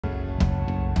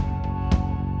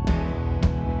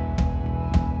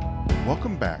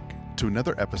Welcome back to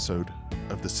another episode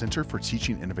of the Center for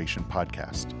Teaching Innovation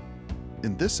podcast.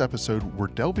 In this episode, we're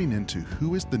delving into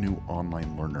who is the new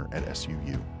online learner at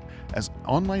SUU. As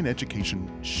online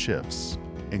education shifts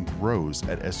and grows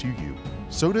at SUU,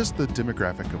 so does the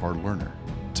demographic of our learner.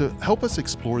 To help us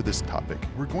explore this topic,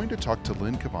 we're going to talk to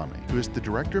Lynn Kavame, who is the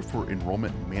Director for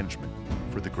Enrollment Management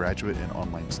for the Graduate and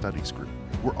Online Studies Group.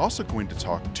 We're also going to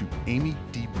talk to Amy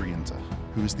DiBrienza,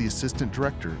 who is the Assistant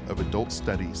Director of Adult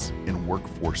Studies in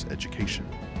Workforce Education.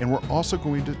 And we're also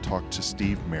going to talk to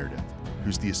Steve Meredith,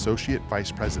 who's the Associate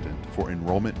Vice President for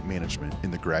Enrollment Management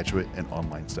in the Graduate and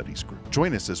Online Studies Group.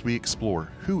 Join us as we explore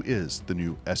who is the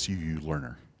new SUU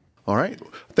learner. All right.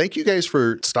 Thank you guys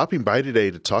for stopping by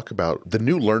today to talk about the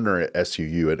new learner at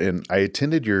SUU. And I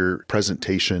attended your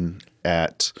presentation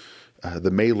at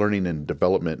the May Learning and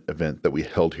Development event that we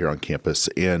held here on campus.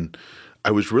 And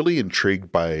I was really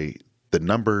intrigued by the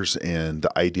numbers and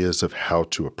the ideas of how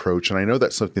to approach. And I know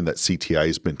that's something that CTI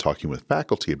has been talking with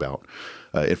faculty about.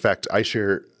 In fact, I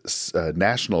share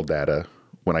national data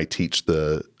when I teach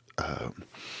the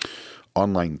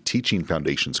online teaching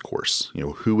foundations course. You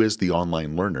know, who is the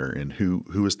online learner and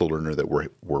who is the learner that we're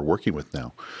working with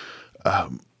now?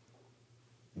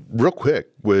 Real quick,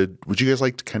 would you guys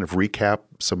like to kind of recap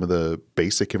some of the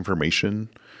basic information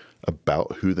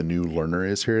about who the new learner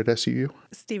is here at SUU?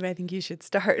 Steve, I think you should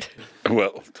start.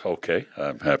 Well, okay,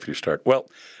 I'm happy to start. Well,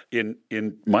 in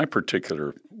my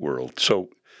particular world, so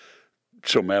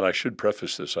Matt, I should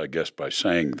preface this, I guess, by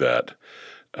saying that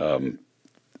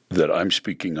that I'm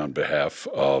speaking on behalf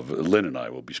of, Lynn and I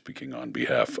will be speaking on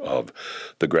behalf of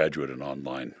the Graduate and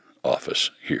Online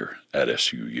Office here at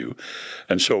SUU.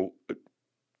 And so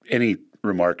any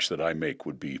remarks that I make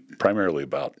would be primarily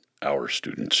about our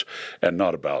students and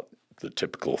not about the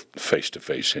typical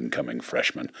face-to-face incoming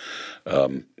freshmen.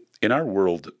 In our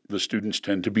world, the students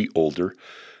tend to be older.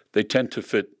 They tend to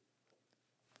fit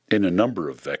in a number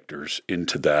of vectors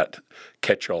into that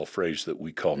catch-all phrase that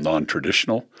we call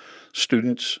non-traditional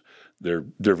students. They're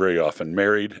very often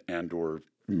married and or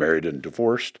married and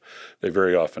divorced. They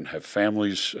very often have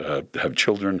families, have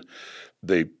children.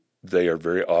 They are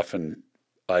very often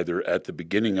either at the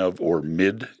beginning of or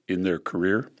mid in their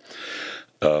career.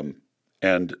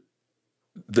 And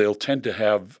they'll tend to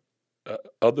have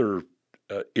other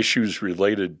issues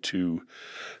related to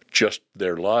just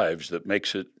their lives that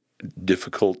makes it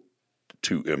difficult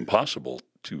to impossible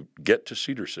to get to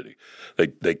Cedar City.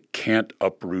 They can't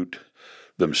uproot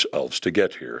themselves to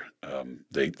get here.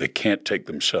 They can't take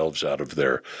themselves out of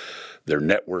their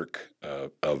network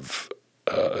of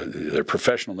their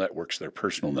professional networks, their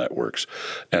personal networks.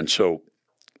 And so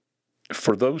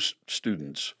for those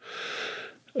students,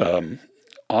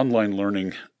 online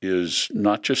learning is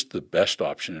not just the best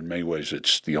option. In many ways,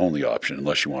 it's the only option,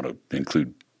 unless you want to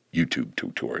include YouTube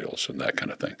tutorials and that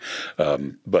kind of thing.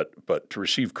 But to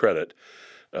receive credit,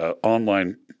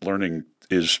 online learning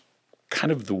is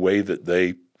kind of the way that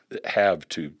they have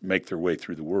to make their way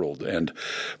through the world. And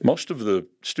most of the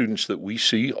students that we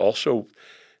see also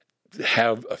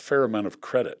have a fair amount of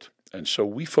credit. And so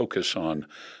we focus on,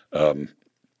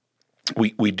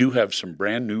 we do have some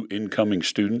brand new incoming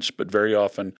students, but very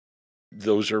often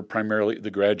those are primarily at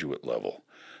the graduate level.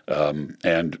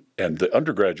 And the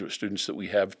undergraduate students that we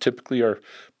have typically are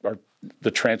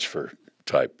the transfer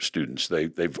type students.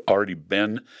 They've already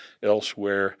been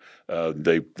elsewhere.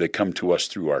 They come to us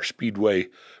through our Speedway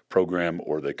program,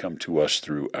 or they come to us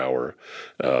through our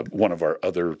one of our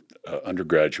other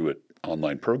undergraduate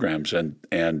online programs,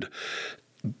 and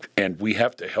we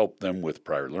have to help them with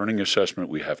prior learning assessment.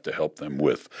 We have to help them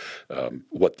with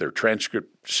what their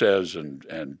transcript says,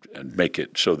 and make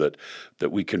it so that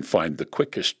we can find the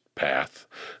quickest path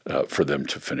for them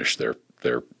to finish their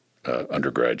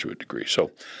undergraduate degree. So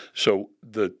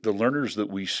the learners that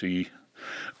we see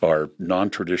are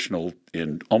non-traditional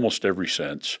in almost every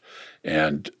sense,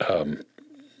 and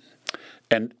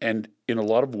in a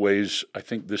lot of ways, I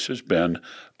think this has been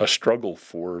a struggle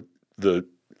for the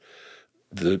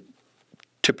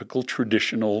typical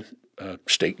traditional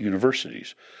state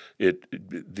universities.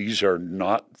 These are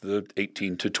not the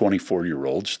 18 to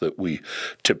 24-year-olds that we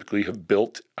typically have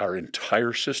built our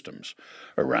entire systems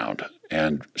around.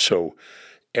 And so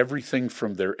everything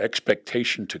from their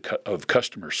expectation of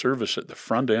customer service at the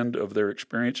front end of their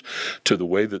experience to the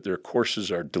way that their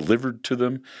courses are delivered to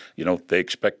them, they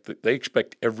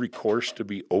expect every course to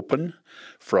be open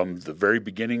from the very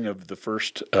beginning of the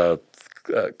first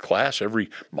class, every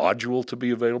module to be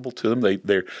available to them.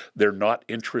 They're not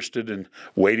interested in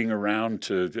waiting around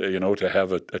to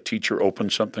have a teacher open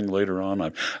something later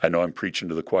on. I know I'm preaching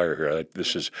to the choir here.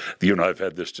 You and I have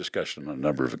had this discussion on a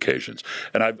number of occasions,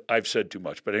 and I've said too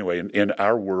much. much. But anyway, in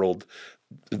our world,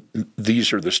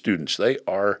 these are the students. They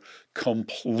are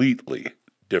completely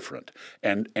different,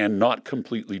 and not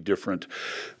completely different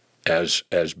as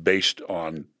based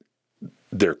on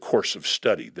their course of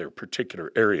study, their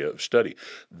particular area of study.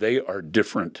 They are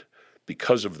different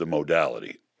because of the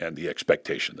modality and the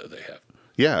expectation that they have.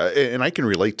 Yeah, and I can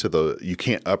relate to you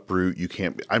can't uproot,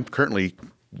 I'm currently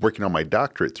working on my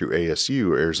doctorate through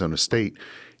ASU, Arizona State,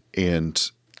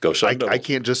 and Go Sun Devils. I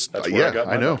can't just, That's where I got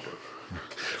my know. doctorate.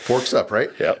 Forks up, right?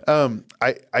 Yeah.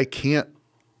 I can't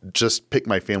just pick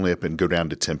my family up and go down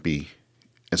to Tempe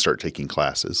and start taking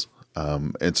classes.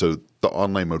 And so the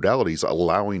online modality is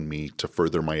allowing me to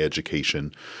further my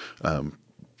education,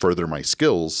 further my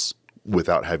skills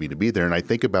without having to be there. And I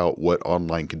think about what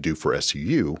online can do for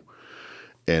SUU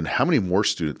and how many more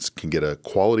students can get a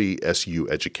quality SUU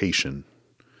education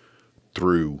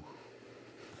through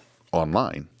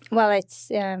online. Well,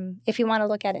 it's if you want to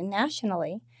look at it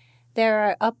nationally, there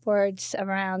are upwards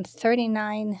around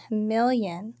 39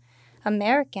 million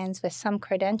Americans with some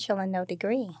credential and no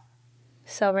degree.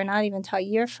 So we're not even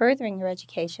talking, you're furthering your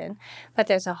education, but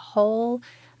there's a whole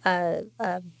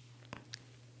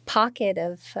pocket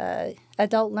of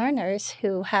adult learners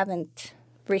who haven't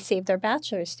received their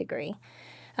bachelor's degree.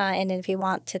 And if you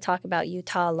want to talk about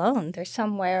Utah alone, there's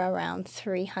somewhere around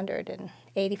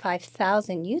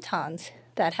 385,000 Utahns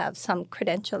that have some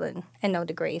credential and no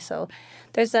degree. So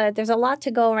there's a lot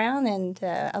to go around and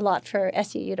a lot for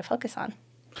SUU to focus on.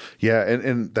 Yeah,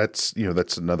 and that's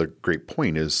another great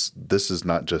point is this is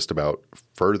not just about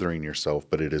furthering yourself,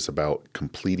 but it is about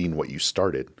completing what you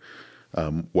started.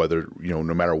 Whether, no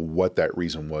matter what that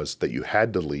reason was that you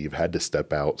had to leave, had to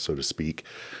step out, so to speak,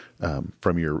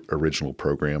 from your original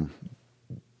program,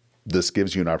 this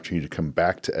gives you an opportunity to come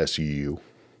back to SUU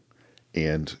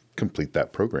and complete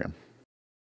that program.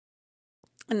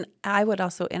 And I would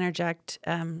also interject,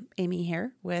 Amy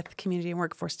here, with Community and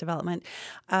Workforce Development.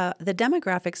 The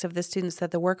demographics of the students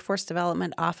that the Workforce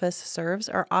Development Office serves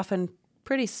are often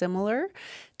pretty similar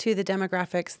to the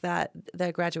demographics that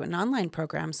the Graduate and Online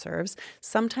program serves.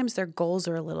 Sometimes their goals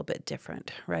are a little bit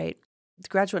different, right? The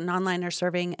Graduate and Online are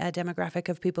serving a demographic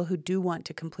of people who do want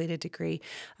to complete a degree,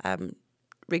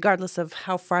 regardless of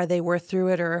how far they were through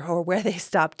it or where they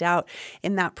stopped out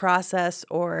in that process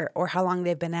or how long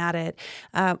they've been at it.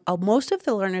 Most of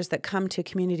the learners that come to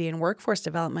Community and Workforce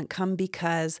Development come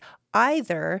because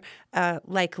either,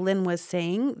 like Lynn was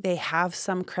saying, they have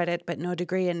some credit but no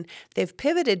degree, and they've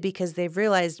pivoted because they've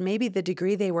realized maybe the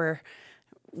degree they were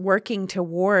working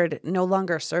toward no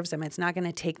longer serves them. It's not going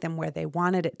to take them where they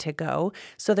wanted it to go.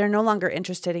 So they're no longer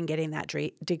interested in getting that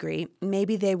degree.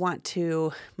 Maybe they want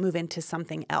to move into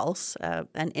something else,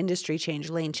 an industry change,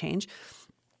 lane change.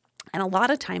 And a lot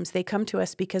of times they come to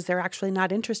us because they're actually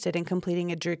not interested in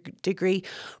completing a degree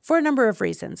for a number of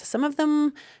reasons. Some of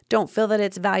them don't feel that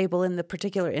it's valuable in the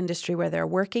particular industry where they're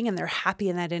working and they're happy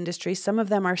in that industry. Some of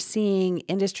them are seeing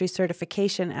industry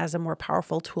certification as a more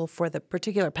powerful tool for the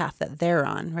particular path that they're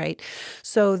on, right?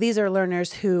 So these are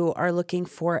learners who are looking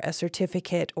for a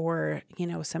certificate or,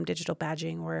 some digital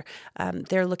badging, or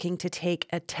they're looking to take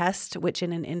a test, which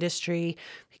in an industry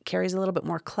carries a little bit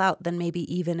more clout than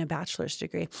maybe even a bachelor's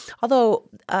degree. Although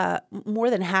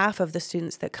more than half of the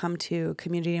students that come to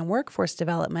Community and Workforce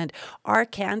Development are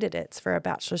candidates for a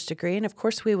bachelor's degree. And of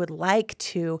course, we would like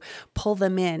to pull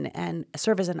them in and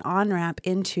serve as an on-ramp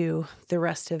into the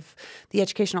rest of the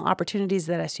educational opportunities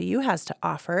that SUU has to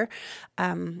offer.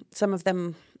 Some of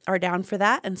them are down for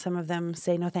that, and some of them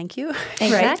say no thank you.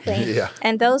 Exactly. Right? Yeah.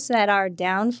 And those that are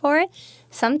down for it,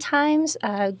 sometimes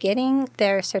getting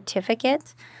their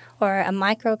certificate or a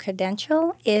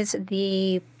micro-credential is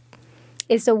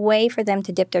a way for them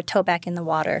to dip their toe back in the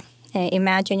water.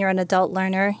 Imagine you're an adult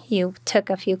learner. You took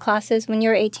a few classes when you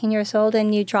were 18 years old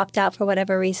and you dropped out for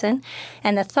whatever reason.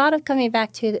 And the thought of coming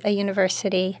back to a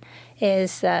university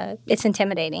is it's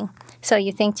intimidating. So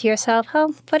you think to yourself,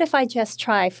 what if I just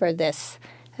try for this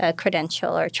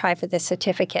credential or try for this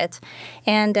certificate?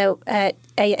 And at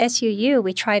SUU,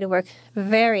 we try to work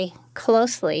very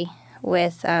closely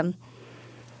with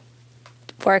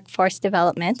workforce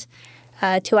development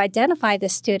to identify the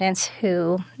students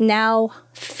who now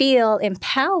feel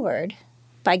empowered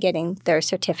by getting their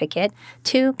certificate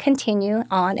to continue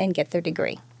on and get their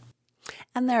degree.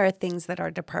 And there are things that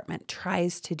our department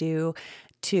tries to do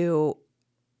to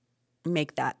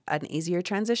make that an easier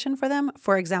transition for them.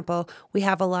 For example, we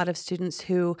have a lot of students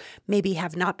who maybe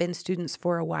have not been students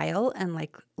for a while, and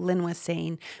like Lynn was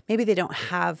saying, maybe they don't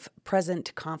have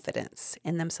present confidence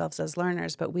in themselves as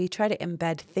learners, but we try to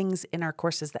embed things in our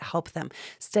courses that help them.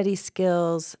 Study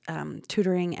skills,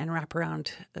 tutoring, and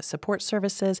wraparound support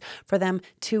services for them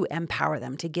to empower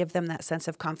them, to give them that sense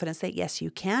of confidence that, yes, you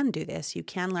can do this, you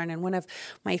can learn. And one of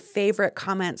my favorite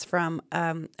comments from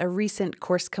a recent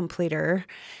course completer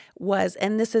was,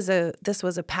 and this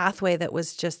was a pathway that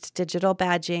was just digital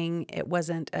badging. It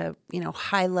wasn't a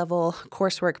high level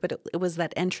coursework, but it was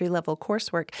that entry level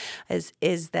coursework.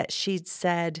 Is that she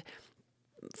said,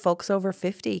 folks over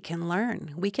 50 can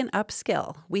learn. We can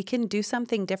upskill. We can do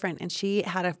something different. And she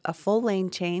had a full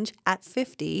lane change at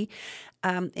 50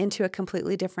 into a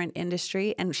completely different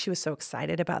industry. And she was so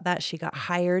excited about that. She got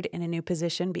hired in a new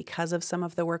position because of some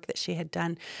of the work that she had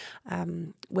done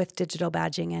with digital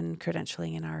badging and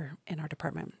credentialing in our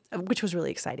department, which was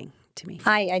really exciting to me.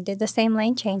 I did the same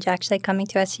lane change actually coming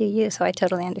to SUU, so I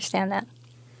totally understand that.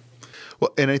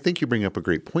 Well, and I think you bring up a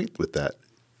great point with that.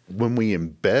 When we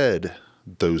embed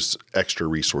those extra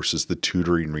resources, the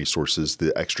tutoring resources,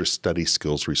 the extra study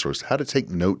skills resource, how to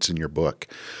take notes in your book.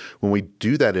 When we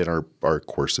do that in our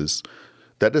courses,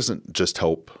 that doesn't just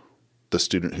help the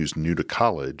student who's new to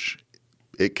college.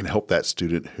 It can help that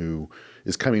student who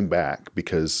is coming back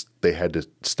because they had to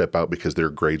step out because their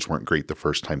grades weren't great the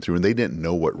first time through and they didn't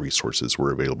know what resources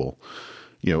were available.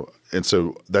 And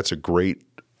so that's a great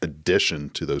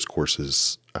addition to those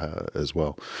courses as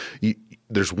well.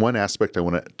 There's one aspect I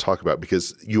want to talk about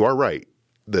because you are right.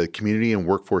 The community and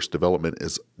workforce development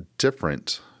is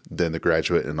different than the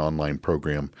graduate and online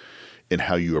program in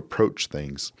how you approach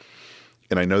things.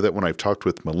 And I know that when I've talked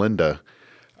with Melinda,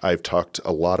 I've talked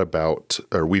a lot about,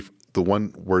 the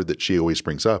one word that she always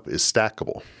brings up is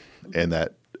stackable, and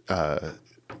that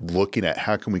looking at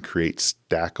how can we create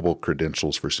stackable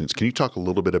credentials for students. Can you talk a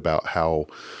little bit about how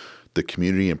the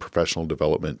community and professional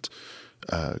development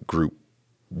group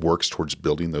works towards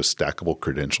building those stackable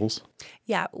credentials?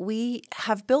 Yeah, we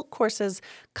have built courses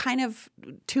kind of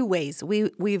two ways.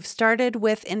 We've started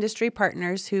with industry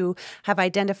partners who have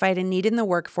identified a need in the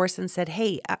workforce and said,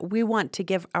 hey, we want to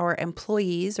give our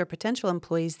employees or potential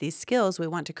employees these skills. We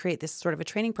want to create this sort of a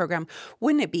training program.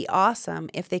 Wouldn't it be awesome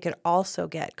if they could also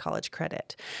get college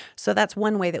credit? So that's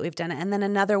one way that we've done it. And then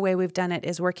another way we've done it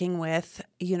is working with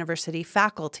university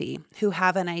faculty who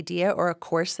have an idea or a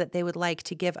course that they would like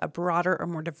to give a broader or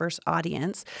more diverse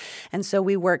audience. And so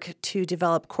we work to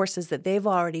develop courses that they've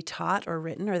already taught or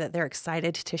written or that they're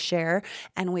excited to share.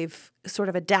 And we've sort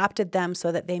of adapted them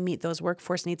so that they meet those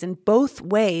workforce needs. And both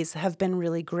ways have been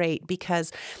really great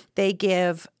because they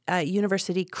give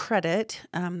university credit,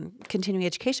 continuing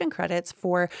education credits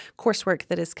for coursework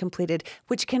that is completed,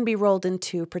 which can be rolled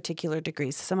into particular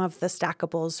degrees. Some of the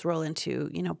stackables roll into,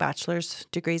 bachelor's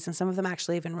degrees, and some of them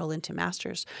actually even roll into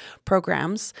master's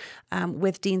programs.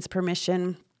 With dean's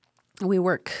permission,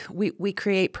 we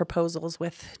create proposals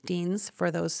with deans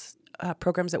for those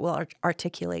programs that will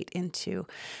articulate into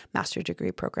master's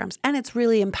degree programs. And it's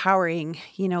really empowering,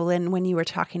 Lynn, when you were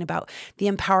talking about the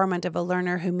empowerment of a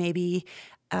learner who maybe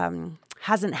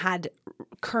hasn't had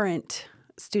current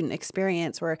student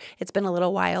experience, or it's been a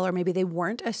little while, or maybe they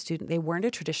weren't a student, they weren't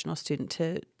a traditional student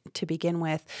to begin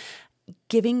with.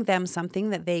 Giving them something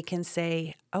that they can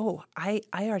say, oh, I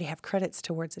already have credits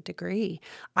towards a degree.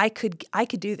 I could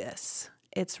do this.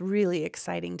 It's really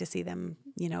exciting to see them,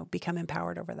 become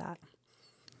empowered over that.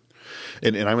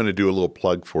 And I'm going to do a little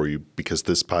plug for you because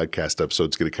this podcast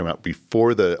episode is going to come out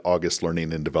before the August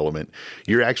Learning and Development.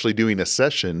 You're actually doing a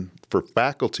session for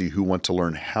faculty who want to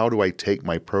learn how do I take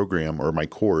my program or my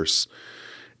course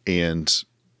and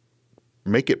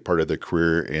make it part of the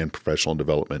career and professional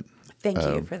development. Thank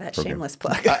you for that program. Shameless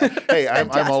plug. Hey,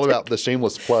 I'm all about the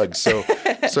shameless plug. So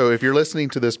if you're listening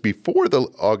to this before the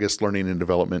August Learning and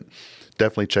Development,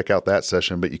 definitely check out that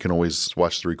session, but you can always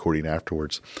watch the recording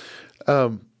afterwards.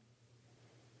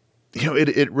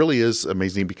 It really is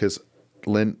amazing because,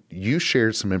 Lynn, you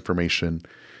shared some information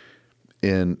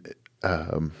in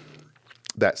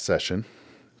that session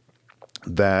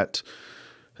that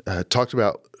talked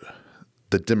about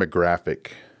the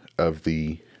demographic of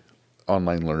the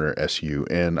online learner SU.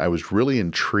 And I was really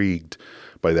intrigued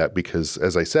by that because,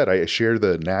 as I said, I share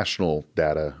the national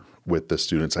data with the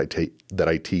students that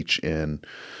I teach in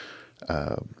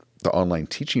the Online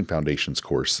Teaching Foundations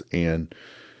course. And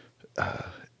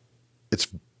it's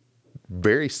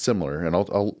very similar, and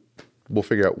we'll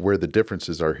figure out where the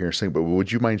differences are here. But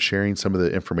would you mind sharing some of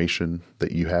the information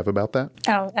that you have about that?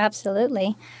 Oh,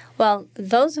 absolutely. Well,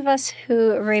 those of us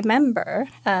who remember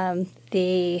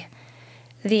the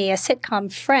the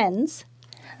sitcom Friends,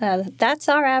 that's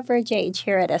our average age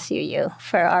here at SUU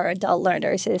for our adult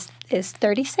learners is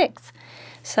 36.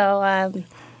 So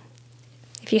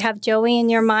if you have Joey in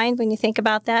your mind when you think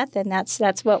about that, then that's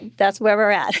where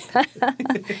we're at.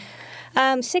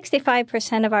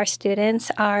 65% of our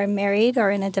students are married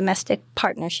or in a domestic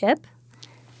partnership.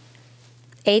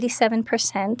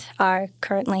 87% are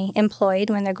currently employed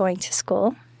when they're going to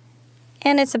school.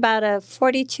 And it's about a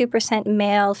 42%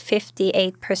 male,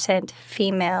 58%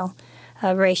 female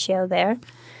ratio there.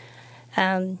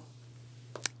 And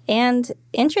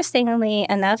interestingly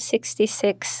enough,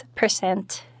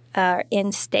 66% are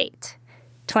in-state,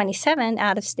 27%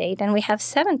 out-of-state, and we have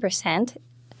 7%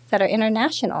 that are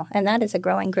international, and that is a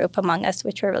growing group among us,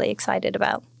 which we're really excited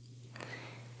about.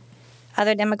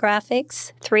 Other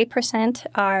demographics, 3%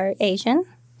 are Asian,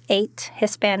 8%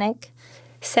 Hispanic,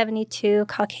 72%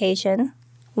 Caucasian,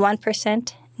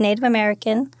 1% Native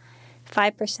American,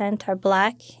 5% are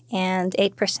Black, and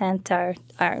 8%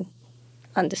 are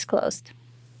undisclosed.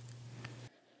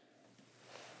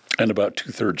 And about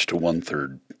 2/3 to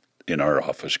 1/3 in our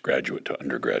office, graduate to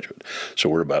undergraduate. So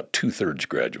we're about 2/3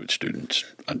 graduate students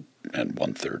and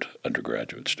 1/3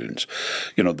 undergraduate students.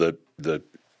 You know, the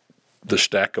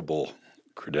stackable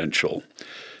credential,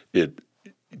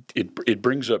 it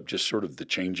brings up just sort of the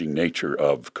changing nature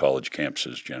of college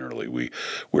campuses generally.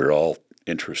 We're all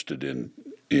interested in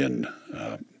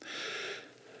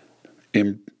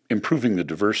improving the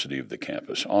diversity of the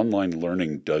campus. Online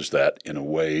learning does that in a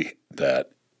way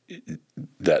that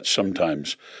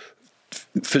sometimes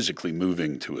physically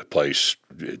moving to a place,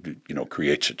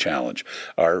 creates a challenge.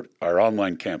 Our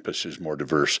online campus is more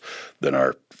diverse than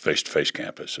our face-to-face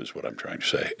campus, is what I'm trying to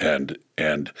say, and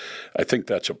I think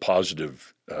that's a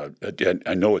positive.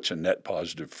 I know it's a net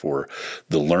positive for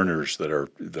the learners that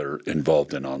are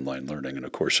involved in online learning, and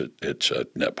of course it's a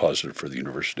net positive for the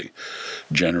university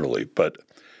generally. But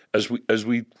as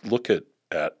we look at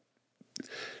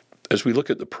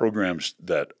the programs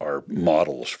that are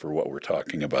models for what we're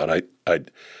talking about,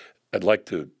 I'd like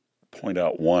to point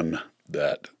out one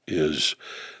that is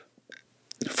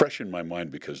fresh in my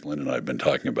mind because Lynn and I have been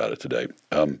talking about it today.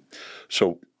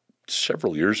 So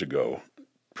several years ago,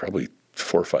 probably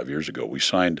 4 or 5 years ago, we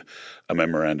signed a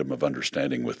memorandum of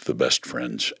understanding with the Best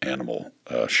Friends Animal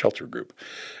Shelter Group.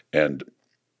 And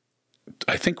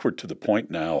I think we're to the point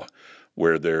now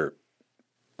where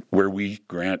we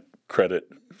grant credit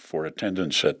for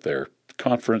attendance at their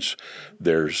conference.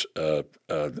 There's a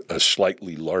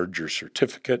slightly larger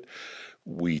certificate.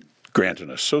 We grant an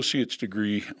associate's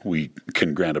degree. We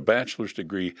can grant a bachelor's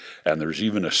degree, and there's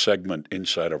even a segment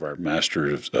inside of our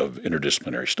master's of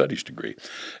interdisciplinary studies degree.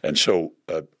 And so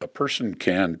a person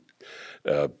can,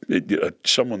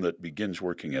 someone that begins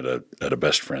working at a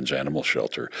Best Friends animal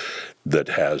shelter that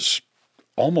has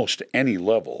almost any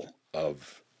level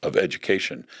of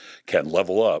education can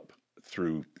level up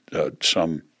through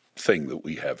something that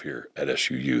we have here at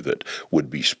SUU that would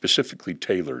be specifically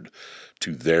tailored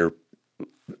to their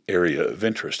area of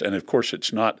interest. And of course,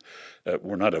 it's not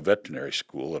we're not a veterinary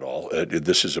school at all.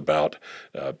 This is about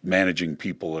managing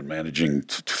people and managing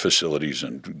facilities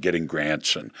and getting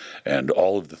grants and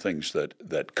all of the things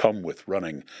that come with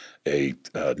running a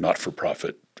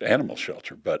not-for-profit animal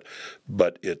shelter. But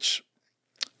it's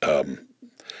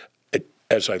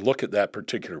as I look at that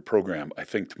particular program, I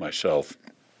think to myself,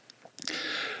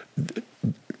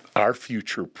 our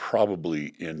future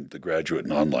probably in the graduate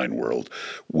and online world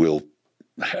will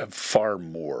have far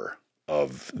more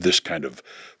of this kind of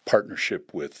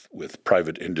partnership with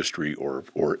private industry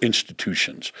or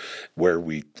institutions where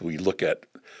we look at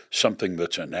something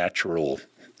that's a natural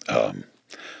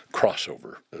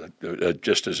crossover.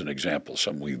 Just as an example,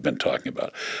 something we've been talking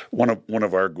about. One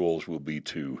of our goals will be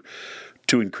to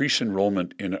increase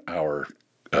enrollment in our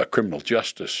criminal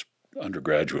justice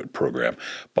undergraduate program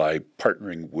by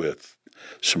partnering with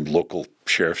some local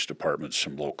sheriff's departments,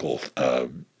 some local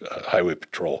highway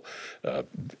patrol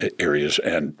areas,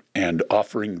 and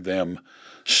offering them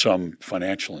some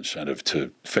financial incentive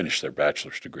to finish their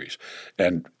bachelor's degrees.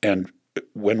 And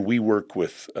when we work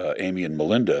with Amy and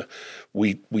Melinda,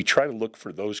 we try to look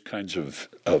for those kinds of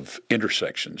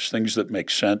intersections, things that make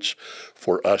sense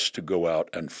for us to go out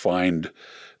and find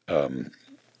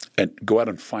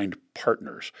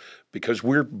partners, because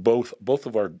we're both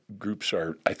of our groups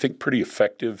are, I think, pretty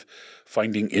effective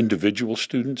finding individual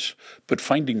students, but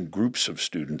finding groups of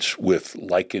students with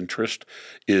like interest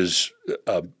is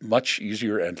a much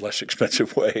easier and less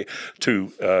expensive way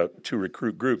to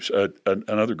recruit groups.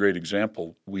 Another great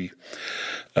example, we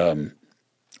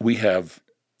have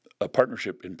a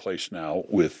partnership in place now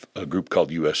with a group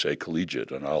called USA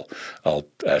Collegiate, and I'll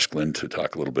ask Lynn to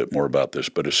talk a little bit more about this.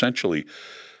 But essentially,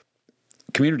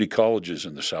 community colleges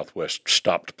in the Southwest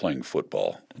stopped playing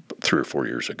football 3 or 4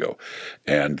 years ago,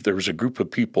 and there was a group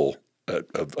of people,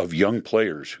 of young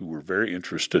players, who were very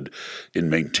interested in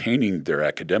maintaining their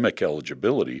academic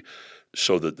eligibility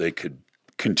so that they could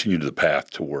continue the path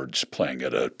towards playing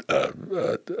at a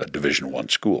Division I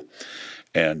school,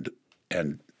 and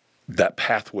that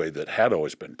pathway that had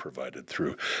always been provided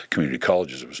through community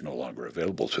colleges was no longer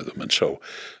available to them. And so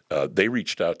they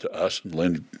reached out to us. And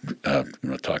Lynn,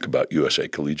 talk about USA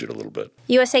Collegiate a little bit.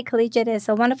 USA Collegiate is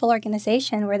a wonderful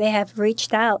organization where they have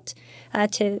reached out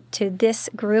to this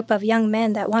group of young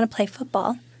men that want to play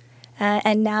football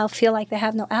and now feel like they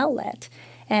have no outlet,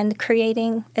 and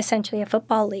creating essentially a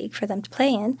football league for them to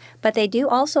play in. But they do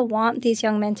also want these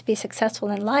young men to be successful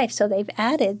in life, so they've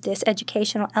added this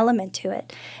educational element to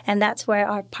it. And that's where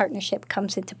our partnership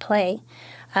comes into play.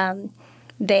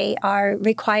 They are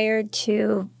required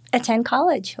to attend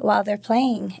college while they're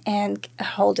playing and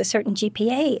hold a certain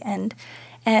GPA. And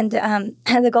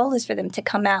the goal is for them to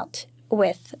come out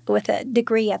with a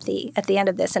degree at the end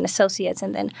of this, an associate's,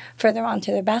 and then further on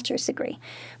to their bachelor's degree.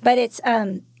 But it's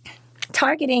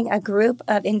targeting a group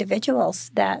of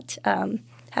individuals that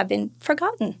have been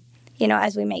forgotten,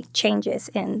 as we make changes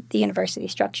in the university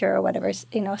structure or whatever's,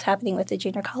 is happening with the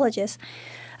junior colleges,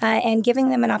 and giving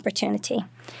them an opportunity.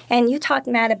 And you talked,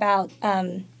 Matt, about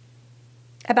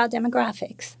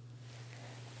demographics.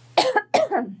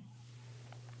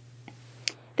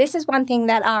 This is one thing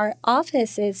that our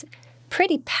office is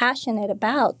pretty passionate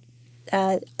about.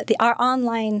 Our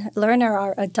online learner,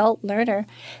 our adult learner,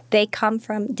 they come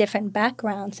from different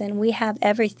backgrounds, and we have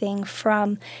everything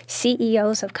from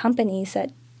CEOs of companies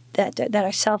that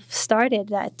are self-started,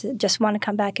 that just want to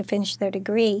come back and finish their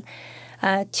degree,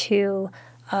 to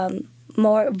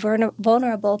more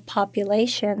vulnerable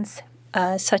populations,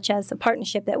 such as the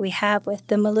partnership that we have with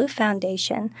the Malou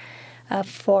Foundation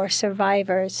for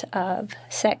survivors of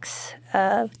sex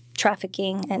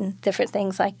trafficking and different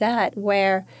things like that,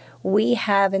 where we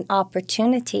have an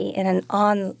opportunity in an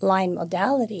online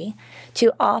modality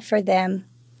to offer them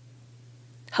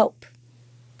hope,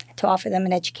 to offer them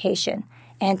an education,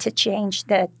 and to change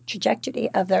the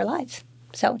trajectory of their lives.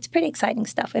 So it's pretty exciting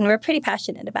stuff, and we're pretty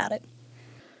passionate about it.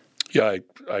 Yeah,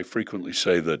 I frequently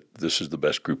say that this is the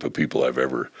best group of people I've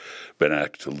ever been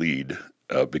asked to lead,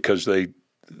 because the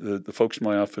folks in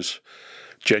my office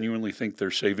genuinely think they're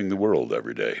saving the world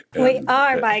every day. And, we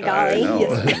are, by golly.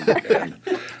 I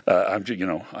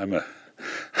know. I'm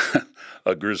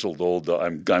a grizzled old.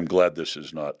 I'm glad this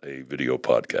is not a video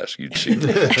podcast. You'd see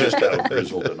just how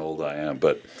grizzled and old I am.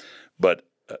 But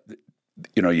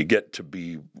you get to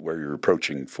be where you're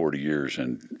approaching 40 years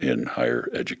in higher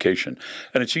education,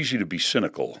 and it's easy to be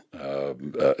cynical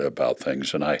about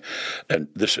things. And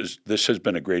this has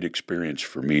been a great experience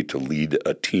for me to lead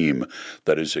a team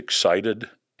that is excited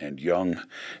and young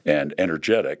and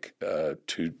energetic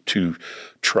to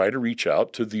try to reach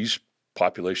out to these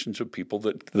populations of people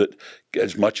that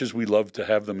as much as we love to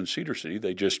have them in Cedar City,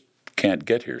 they just can't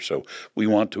get here. So we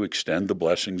want to extend the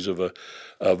blessings of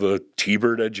a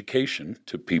T-Bird education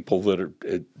to people that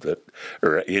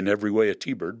are in every way a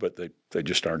T-Bird, but they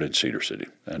just aren't in Cedar City.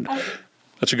 And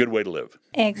that's a good way to live.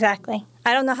 Exactly.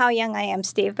 I don't know how young I am,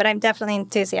 Steve, but I'm definitely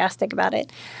enthusiastic about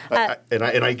it.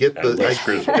 I get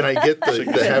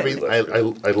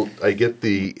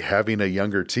having a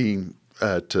younger team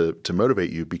to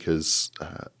motivate you, because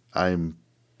I'm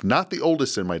not the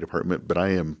oldest in my department, but I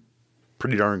am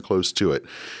pretty darn close to it.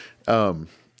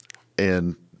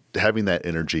 And having that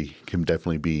energy can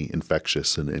definitely be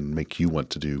infectious and make you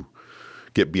want to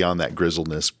get beyond that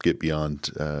grizzledness, get beyond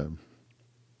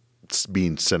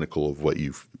being cynical of what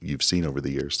you've seen over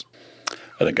the years.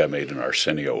 I think I made an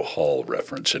Arsenio Hall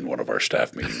reference in one of our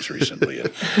staff meetings recently, and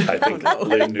I think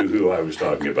Lynn knew who I was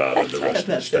talking about, and the rest of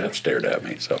the staff stared at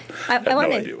me. So I had no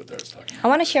idea what they was talking about. I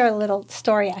want to share a little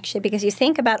story, actually, because you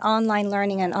think about online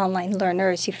learning and online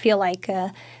learners, you feel like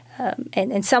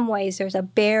in some ways there's a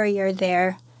barrier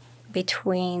there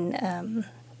between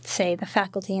say, the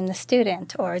faculty and the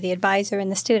student, or the advisor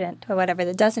and the student, or whatever,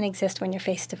 that doesn't exist when you're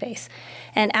face-to-face.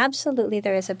 And absolutely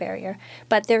there is a barrier,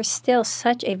 but there's still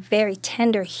such a very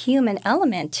tender human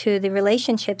element to the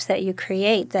relationships that you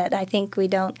create that I think we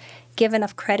don't give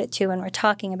enough credit to when we're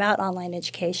talking about online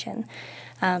education.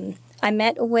 I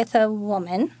met with a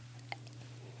woman,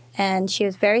 and she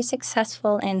was very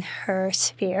successful in her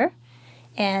sphere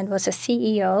and was a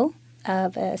CEO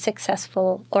of a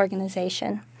successful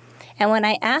organization. And when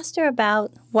I asked her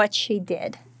about what she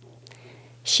did,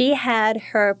 She had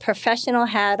her professional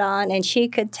hat on, and she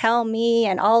could tell me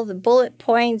and all the bullet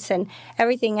points and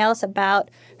everything else about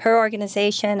her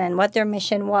organization and what their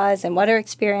mission was and what her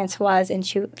experience was. And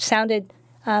she sounded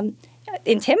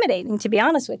intimidating, to be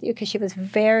honest with you, because she was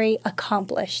very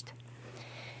accomplished.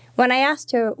 When I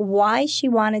asked her why she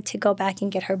wanted to go back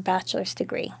and get her bachelor's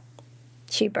degree,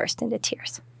 she burst into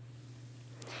tears.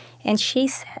 And she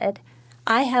said,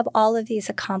 I have all of these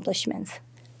accomplishments,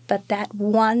 but that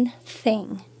one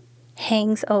thing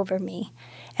hangs over me.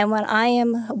 And when I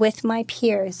am with my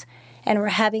peers and we're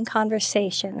having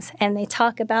conversations and they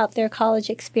talk about their college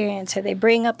experience or they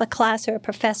bring up a class or a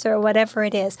professor or whatever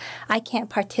it is, I can't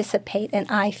participate and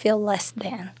I feel less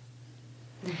than.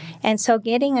 Mm-hmm. And so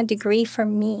getting a degree for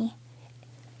me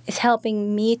is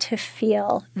helping me to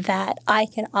feel that I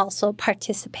can also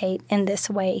participate in this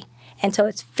way. And so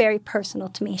it's very personal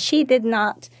to me. She did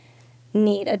not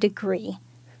need a degree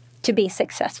to be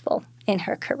successful in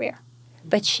her career,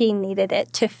 but she needed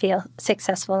it to feel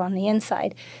successful on the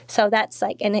inside. So that's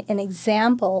like an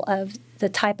example of the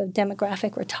type of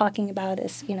demographic we're talking about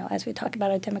is, as we talk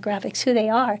about our demographics, who they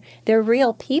are. They're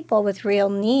real people with real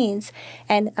needs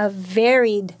and a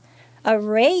varied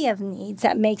array of needs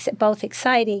that makes it both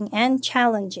exciting and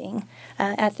challenging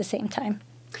at the same time.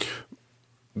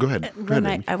 Go ahead.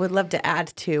 Lynn, I would love to add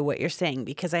to what you're saying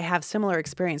because I have similar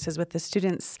experiences with the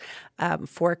students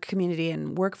for community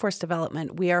and workforce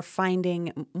development. We are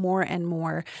finding more and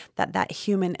more that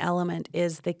human element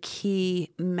is the key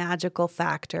magical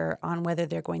factor on whether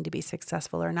they're going to be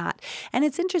successful or not. And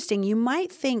it's interesting. You might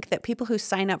think that people who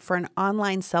sign up for an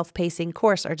online self-pacing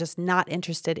course are just not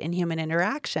interested in human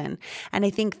interaction. And I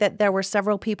think that there were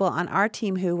several people on our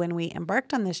team who, when we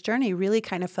embarked on this journey, really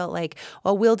kind of felt like,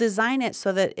 well, we'll design it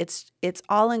so that it's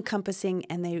all-encompassing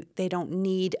and they don't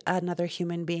need another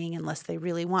human being unless they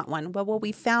really want one. But what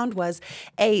we found was,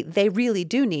 A, they really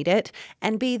do need it,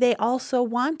 and B, they also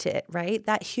want it, right?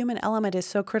 That human element is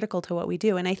so critical to what we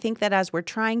do. And I think that as we're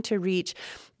trying to reach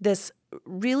this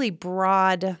really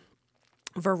broad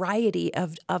variety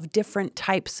of different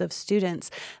types of students,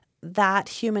 that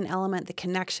human element, the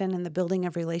connection and the building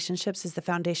of relationships is the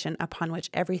foundation upon which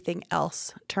everything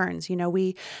else turns.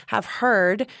 We have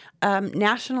heard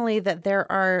nationally that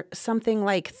there are something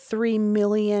like 3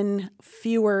 million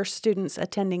fewer students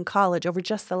attending college over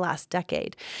just the last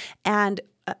decade. And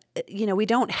we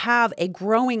don't have a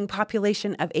growing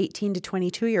population of 18 to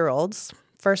 22-year-olds,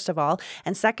 first of all.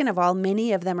 And second of all,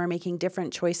 many of them are making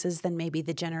different choices than maybe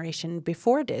the generation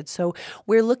before did. So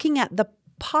we're looking at the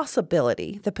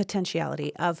possibility, the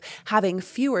potentiality of having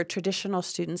fewer traditional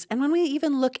students. And when we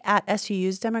even look at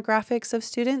SUU's demographics of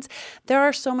students, there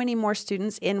are so many more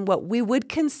students in what we would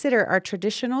consider our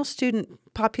traditional student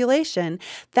population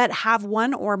that have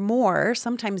one or more,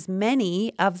 sometimes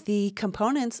many, of the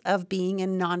components of being a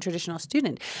non-traditional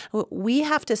student. We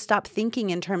have to stop thinking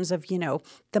in terms of,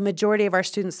 the majority of our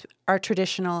students are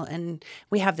traditional and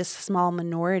we have this small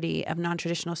minority of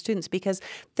non-traditional students, because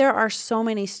there are so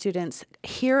many students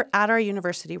here at our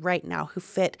university right now who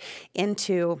fit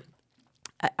into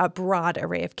a broad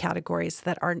array of categories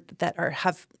that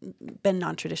have been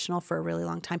non-traditional for a really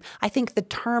long time. I think the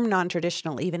term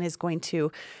non-traditional even is going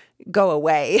to go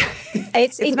away.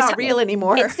 It's not real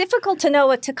anymore. It's difficult to know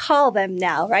what to call them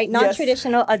now, right?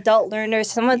 Non-traditional adult learners.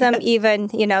 Some of them even,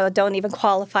 don't even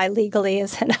qualify legally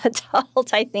as an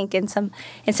adult, I think, in some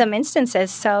instances.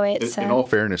 So it's in all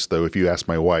fairness, though, if you ask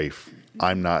my wife,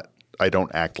 I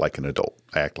don't act like an adult.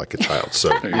 I act like a child. So,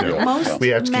 we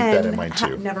have to keep that in mind,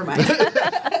 too. Never mind.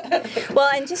 Well,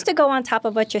 and just to go on top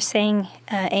of what you're saying,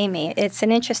 Amy, it's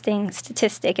an interesting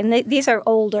statistic. And these are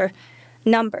older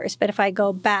numbers. But if I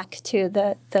go back to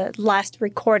the last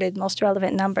recorded, most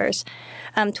relevant numbers,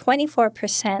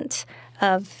 24%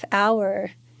 of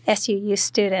our SUU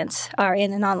students are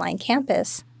in an online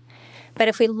campus. But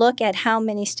if we look at how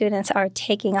many students are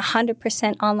taking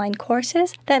 100% online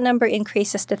courses, that number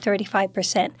increases to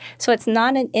 35%. So it's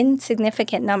not an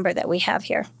insignificant number that we have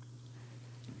here.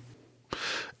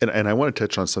 And I want to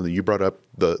touch on something. You brought up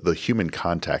the human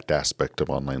contact aspect of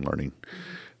online learning.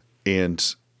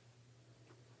 And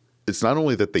it's not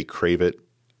only that they crave it,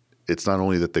 it's not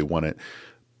only that they want it,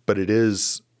 but it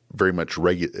is very much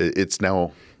it's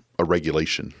now a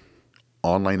regulation.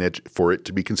 For it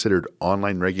to be considered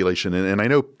online regulation, and I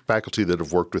know faculty that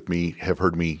have worked with me have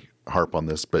heard me harp on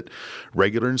this, but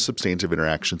regular and substantive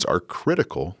interactions are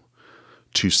critical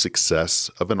to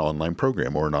success of an online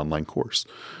program or an online course.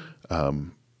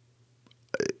 In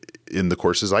the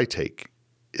courses I take,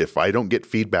 if I don't get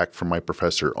feedback from my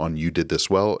professor on you did this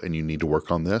well and you need to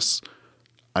work on this,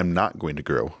 I'm not going to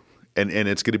grow. And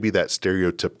it's going to be that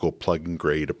stereotypical plug and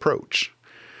grade approach.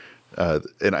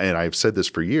 and I've said this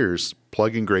for years,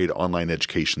 plug and grade online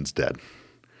education's dead.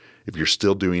 If you're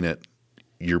still doing it,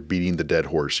 you're beating the dead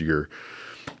horse. You're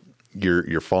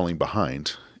falling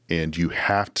behind, and you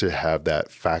have to have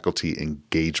that faculty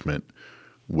engagement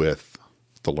with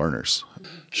the learners.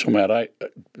 So, Matt, I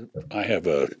have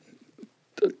a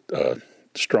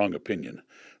strong opinion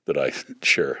that I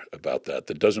share about that.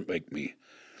 That doesn't make me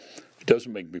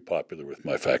popular with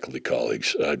my faculty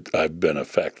colleagues. I've been a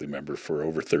faculty member for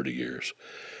over 30 years,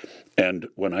 and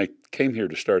when I came here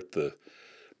to start the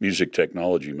music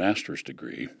technology master's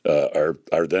degree,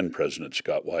 our then president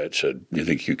Scott Wyatt said, "You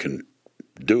think you can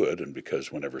do it?" And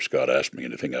because whenever Scott asked me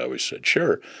anything, I always said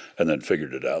sure, and then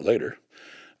figured it out later.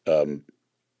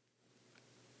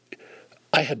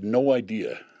 I had no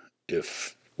idea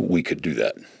if we could do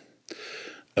that.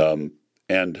 And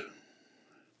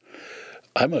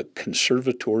I'm a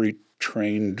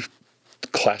conservatory-trained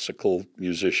classical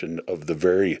musician of the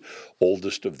very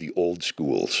oldest of the old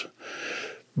schools.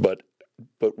 But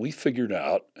we figured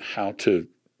out how to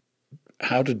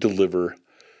deliver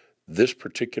this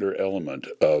particular element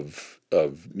of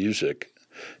music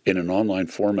in an online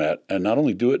format, and not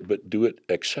only do it, but do it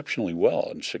exceptionally well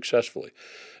and successfully.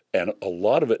 And a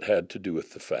lot of it had to do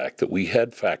with the fact that we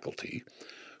had faculty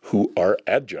who are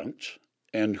adjuncts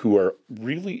and who are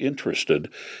really interested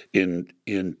in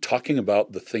talking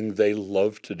about the thing they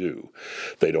love to do.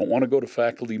 They don't want to go to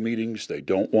faculty meetings. They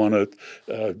don't want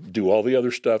to do all the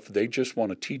other stuff. They just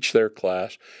want to teach their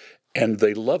class, and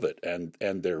they love it. And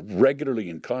they're regularly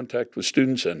in contact with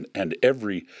students, and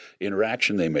every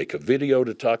interaction they make a video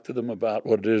to talk to them about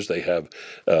what it is. They have,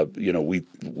 we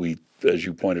as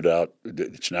you pointed out,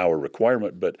 it's now a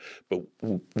requirement, but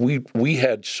we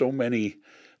had so many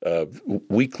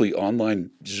weekly online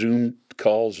Zoom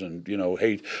calls and,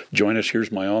 hey, join us,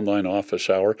 here's my online office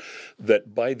hour,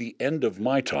 that by the end of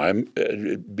my time,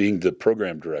 being the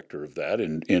program director of that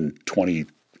in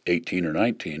 2018 or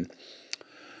 19,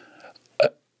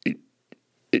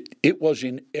 it was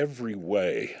in every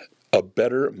way a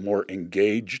better, more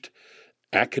engaged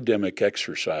academic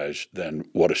exercise than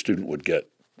what a student would get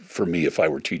for me if I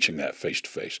were teaching that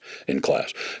face-to-face in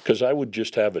class. Because I would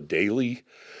just have a daily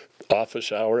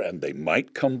office hour, and they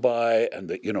might come by, and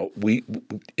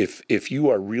if you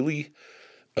are really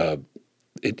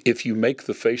if you make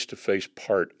the face-to-face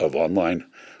part of online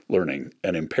learning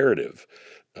an imperative,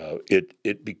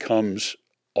 it becomes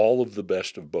all of the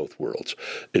best of both worlds.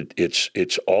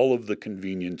 It's all of the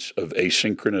convenience of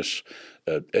asynchronous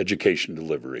education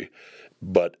delivery,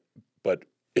 but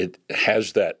it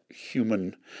has that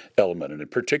human element,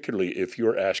 and particularly if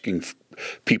you're asking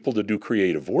people to do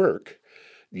creative work,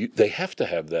 they have to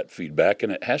have that feedback,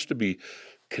 and it has to be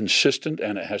consistent,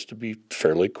 and it has to be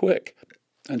fairly quick.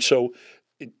 And so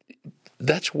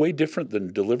that's way different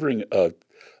than delivering a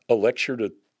lecture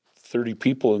to 30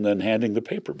 people and then handing the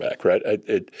paper back, right?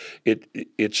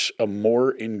 It's a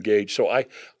more engaged. So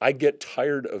I get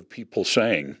tired of people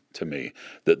saying to me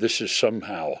that this is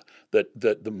somehow, that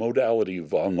the modality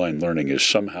of online learning is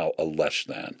somehow a less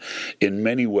than. In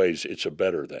many ways, it's a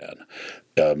better than.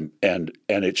 And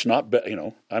it's not,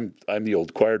 I'm the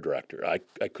old choir director.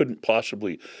 I couldn't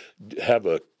possibly have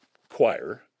a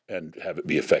choir and have it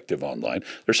be effective online.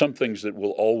 There's some things that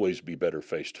will always be better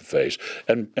face-to-face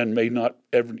and may not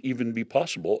ever even be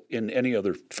possible in any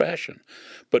other fashion.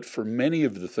 But for many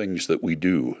of the things that we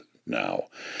do now,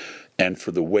 and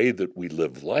for the way that we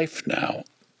live life now,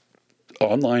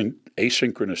 online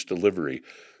asynchronous delivery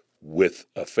with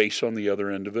a face on the other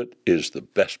end of it is the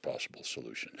best possible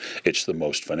solution. It's the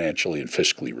most financially and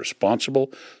fiscally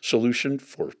responsible solution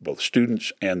for both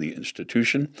students and the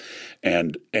institution.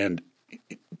 And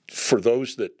for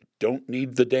those that don't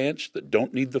need the dance, that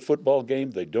don't need the football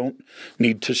game, they don't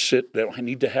need to sit, they don't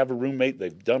need to have a roommate,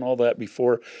 they've done all that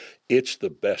before, it's the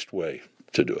best way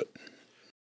to do it.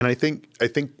 And I think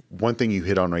one thing you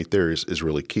hit on right there is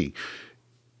really key.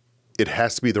 It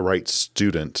has to be the right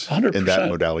student 100%. In that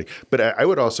modality. But I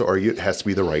would also argue it has to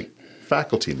be the right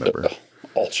faculty member.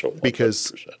 Also 100%.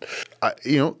 Because,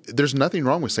 there's nothing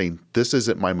wrong with saying, this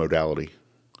isn't my modality.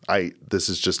 This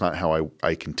is just not how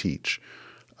I can teach.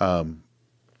 And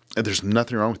there's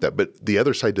nothing wrong with that. But the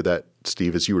other side to that,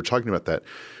 Steve, as you were talking about that,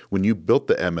 when you built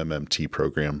the MMMT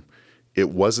program, it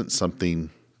wasn't something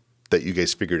that you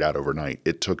guys figured out overnight.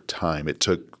 It took time. It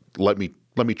took, let me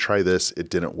try this. It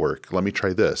didn't work. Let me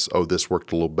try this. Oh, this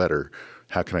worked a little better.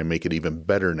 How can I make it even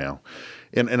better now?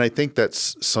 And I think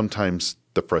that's sometimes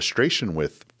the frustration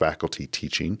with faculty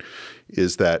teaching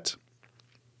is that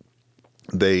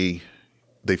they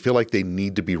feel like they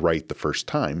need to be right the first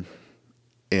time.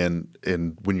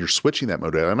 And when you're switching that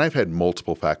modality, and I've had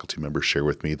multiple faculty members share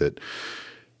with me that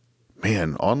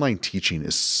man, online teaching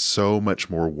is so much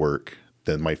more work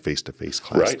than my face-to-face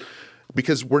class. Right.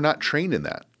 Because we're not trained in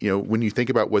that. When you think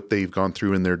about what they've gone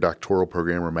through in their doctoral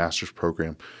program or master's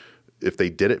program, if they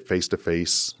did it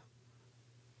face-to-face,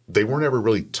 they weren't ever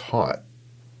really taught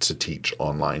to teach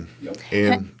online. Yep.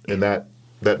 And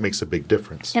that makes a big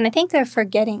difference. And I think they're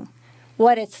forgetting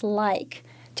what it's like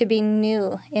to be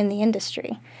new in the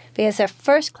industry. Because their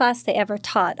first class they ever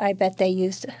taught, I bet they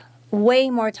used way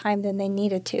more time than they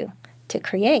needed to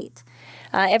create.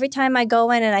 Every time I go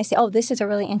in and I say, oh, this is a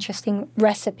really interesting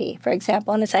recipe, for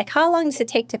example, and it's like, how long does it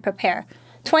take to prepare?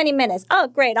 20 minutes. Oh,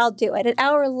 great, I'll do it. An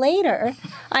hour later,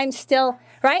 I'm still,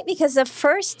 right? Because the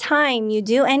first time you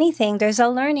do anything, there's a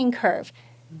learning curve.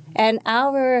 And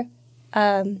our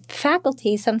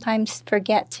faculty sometimes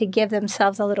forget to give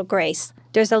themselves a little grace.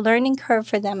 There's a learning curve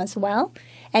for them as well.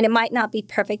 And it might not be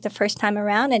perfect the first time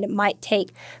around, and it might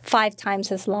take 5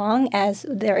 times as long as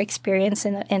their experience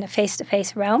in a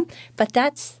face-to-face realm. But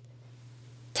that's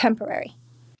temporary.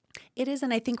 It is,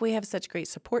 and I think we have such great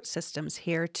support systems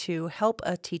here to help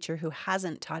a teacher who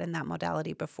hasn't taught in that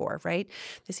modality before, right?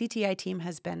 The CTI team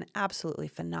has been absolutely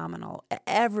phenomenal.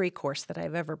 Every course that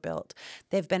I've ever built,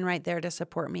 they've been right there to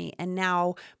support me. And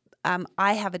now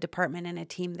I have a department and a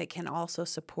team that can also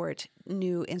support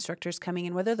new instructors coming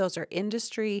in, whether those are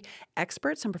industry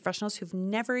experts and professionals who've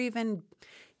never even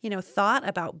thought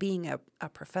about being a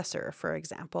professor, for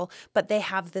example, but they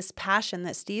have this passion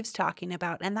that Steve's talking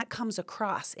about, and that comes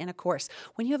across in a course.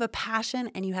 When you have a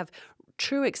passion and you have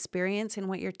true experience in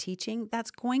what you're teaching, that's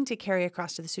going to carry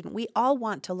across to the student. We all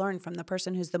want to learn from the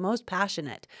person who's the most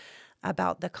passionate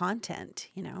about the content,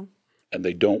 And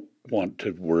they don't want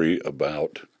to worry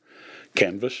about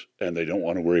Canvas, and they don't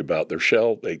want to worry about their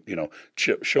shell. They,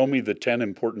 show me the 10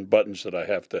 important buttons that I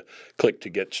have to click to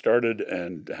get started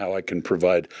and how I can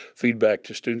provide feedback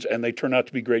to students. And they turn out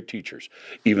to be great teachers,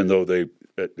 even though they,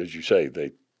 as you say,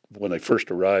 when they first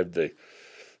arrived, they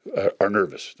are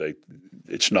nervous.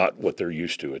 It's not what they're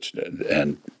used to.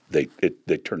 They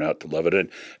turn out to love it.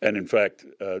 And in fact,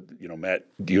 Matt,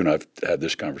 you and I've had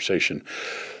this conversation.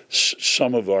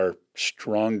 Some of our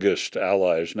strongest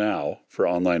allies now for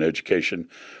online education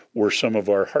were some of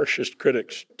our harshest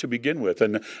critics to begin with.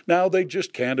 And now they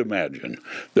just can't imagine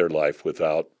their life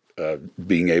without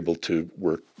being able to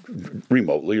work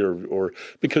remotely or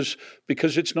because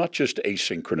it's not just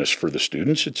asynchronous for the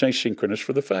students, it's asynchronous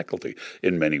for the faculty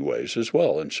in many ways as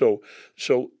well. And so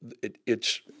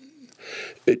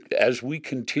as we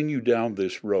continue down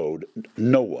this road,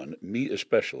 no one, me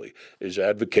especially, is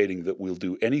advocating that we'll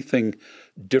do anything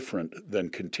different than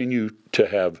continue to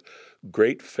have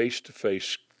great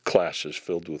face-to-face classes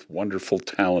filled with wonderful,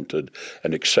 talented,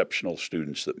 and exceptional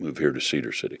students that move here to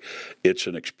Cedar City. It's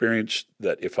an experience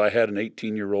that if I had an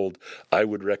 18-year-old, I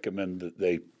would recommend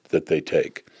that they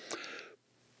take.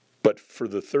 But for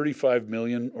the 35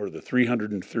 million or the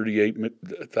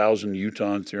 338,000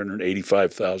 Utahns,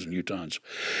 385,000 Utahns,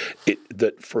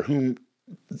 that for whom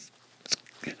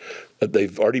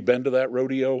they've already been to that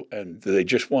rodeo and they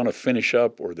just want to finish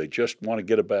up, or they just want to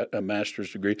get a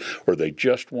master's degree, or they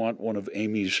just want one of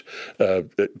Amy's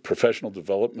professional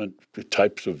development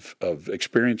types of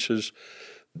experiences,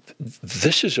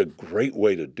 this is a great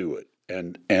way to do it.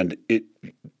 And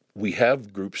we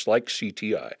have groups like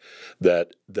CTI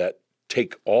that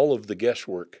take all of the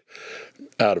guesswork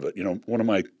out of it. One of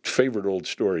my favorite old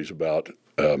stories about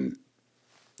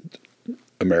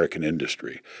American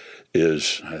industry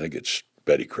is, I think it's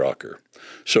Betty Crocker.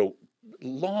 So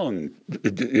long,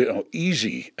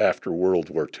 easy after World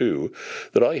War II,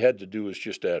 that all you had to do was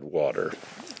just add water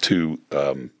to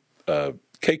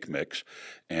cake mix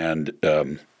and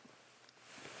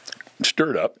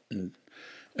stir it up, and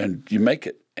you make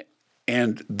it.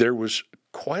 And there was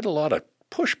quite a lot of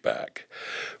pushback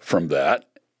from that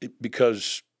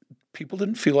because people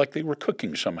didn't feel like they were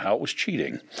cooking somehow. It was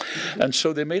cheating. And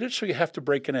so they made it so you have to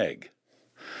break an egg.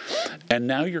 And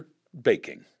now you're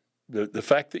baking. The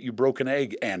fact that you broke an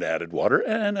egg and added water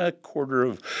and a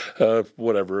quarter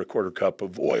cup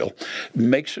of oil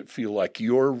makes it feel like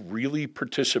you're really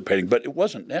participating, but it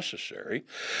wasn't necessary.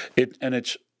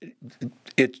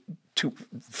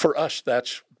 For us,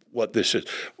 that's what this is.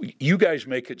 You guys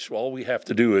make it so all we have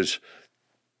to do is,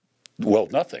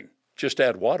 nothing. Just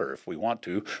add water if we want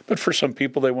to. But for some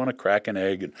people, they want to crack an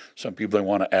egg, and some people, they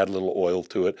want to add a little oil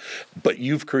to it. But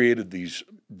you've created these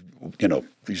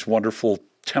wonderful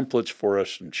templates for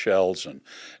us and shells,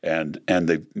 and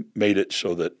they've made it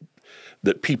so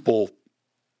that people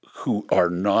who are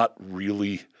not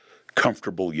really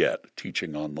comfortable yet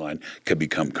teaching online can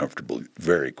become comfortable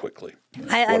very quickly.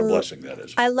 What a blessing that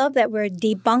is. I love that we're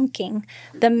debunking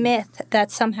the myth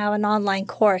that somehow an online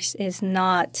course is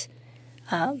not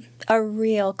a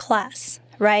real class,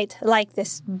 right? Like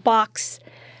this box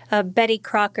of Betty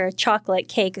Crocker chocolate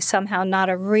cake is somehow not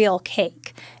a real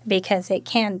cake, because it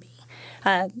can be.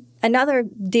 Another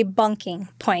debunking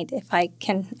point, if I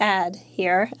can add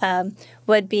here,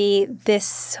 would be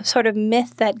this sort of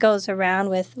myth that goes around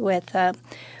with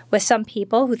some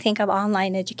people who think of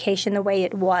online education the way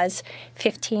it was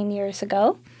 15 years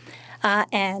ago,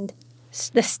 and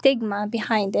the stigma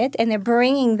behind it, and they're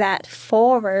bringing that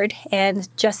forward, and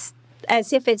just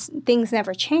as if things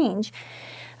never change,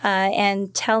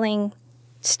 and telling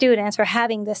students, or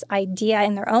having this idea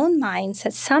in their own minds,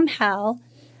 that somehow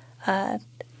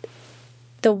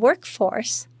the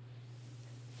workforce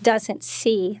doesn't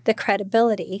see the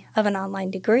credibility of an online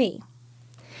degree.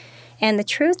 And the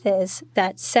truth is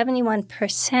that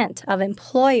 71% of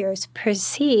employers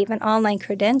perceive an online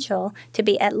credential to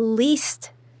be at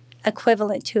least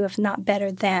equivalent to, if not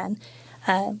better than,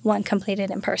 one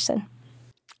completed in person.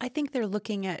 I think they're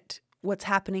looking at what's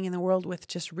happening in the world with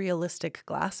just realistic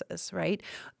glasses, right?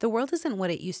 The world isn't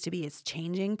what it used to be. It's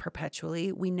changing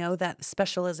perpetually. We know that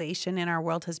specialization in our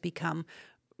world has become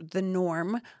the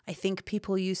norm. I think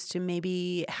people used to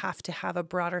maybe have to have a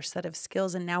broader set of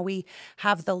skills, and now we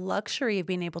have the luxury of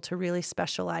being able to really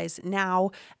specialize.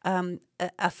 Now,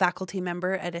 a faculty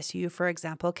member at SUU, for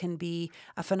example, can be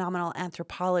a phenomenal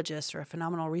anthropologist or a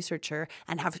phenomenal researcher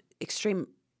and have extreme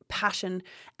passion,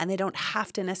 and they don't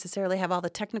have to necessarily have all the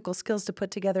technical skills to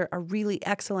put together a really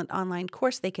excellent online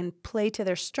course. They can play to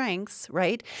their strengths,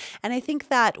 right? And I think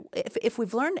that if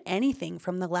we've learned anything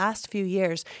from the last few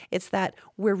years, it's that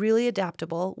we're really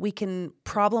adaptable. We can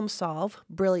problem solve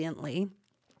brilliantly.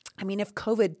 I mean, if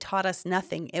COVID taught us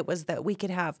nothing, it was that we could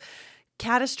have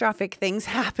catastrophic things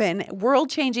happen,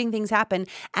 world-changing things happen,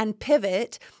 and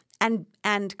pivot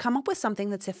and come up with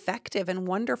something that's effective and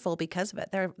wonderful because of it.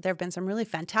 There have been some really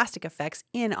fantastic effects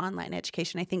in online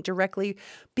education, I think, directly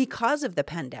because of the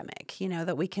pandemic,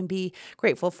 that we can be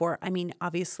grateful for. I mean,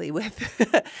 obviously with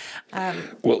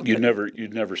well, you'd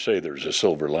never say there's a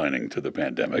silver lining to the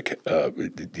pandemic,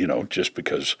 just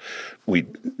because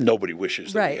nobody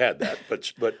wishes that we had that,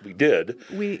 but we did.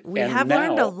 We have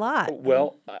learned a lot.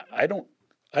 Well,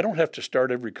 I don't have to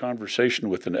start every conversation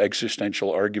with an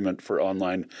existential argument for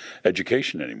online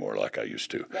education anymore like I used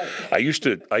to. Right. I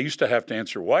used to have to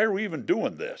answer, why are we even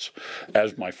doing this?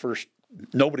 As my first,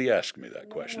 nobody asks me that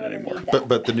question anymore.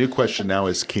 But the new question now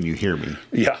is, can you hear me?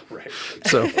 Yeah, right.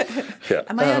 So, yeah.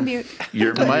 Am I on mute?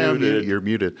 Am I on mute? You're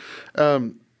muted.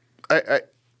 You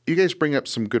guys bring up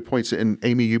some good points, and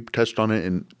Amy, you touched on it,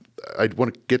 and I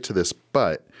want to get to this,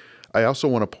 but I also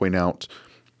want to point out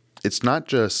it's not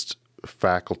just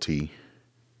faculty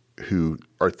who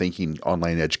are thinking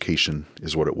online education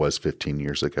is what it was 15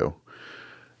 years ago.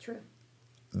 True.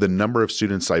 The number of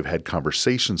students I've had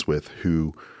conversations with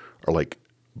who are like,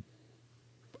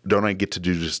 don't I get to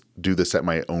do this at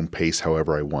my own pace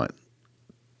however I want?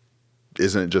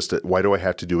 Isn't it just why do I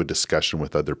have to do a discussion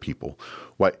with other people?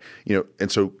 Why,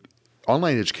 and so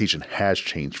online education has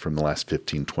changed from the last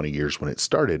 15, 20 years when it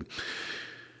started.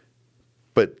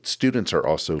 But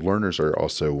learners are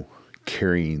also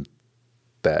carrying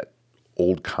that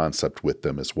old concept with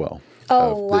them as well.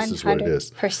 Oh,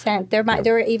 100%.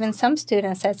 There were even some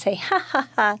students that say,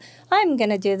 I'm going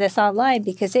to do this online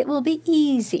because it will be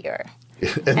easier.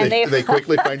 and they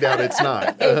quickly find out it's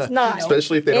not. It's not.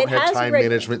 Especially if they don't have time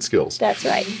management skills. That's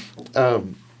right.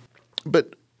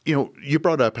 But, you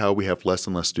brought up how we have less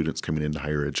and less students coming into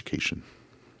higher education.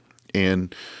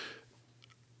 And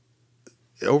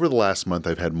over the last month,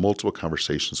 I've had multiple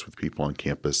conversations with people on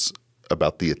campus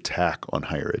about the attack on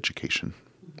higher education.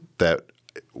 That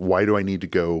why do I need to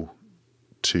go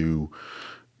to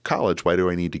college? Why do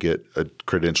I need to get a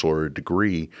credential or a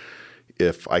degree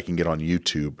if I can get on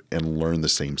YouTube and learn the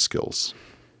same skills?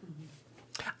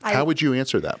 How would you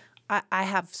answer that? I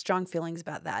have strong feelings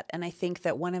about that. And I think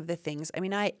that one of the things,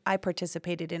 I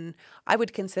participated in, I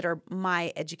would consider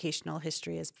my educational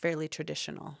history as fairly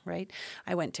traditional, right?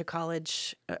 I went to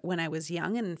college when I was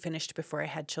young and finished before I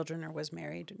had children or was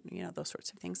married, those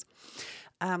sorts of things.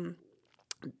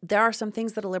 there are some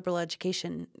things that a liberal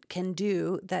education can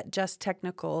do that just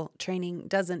technical training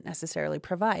doesn't necessarily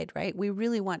provide, right? We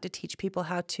really want to teach people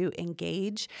how to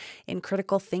engage in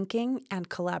critical thinking and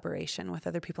collaboration with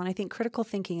other people. And I think critical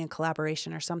thinking and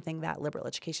collaboration are something that liberal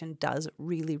education does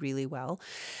really, really well.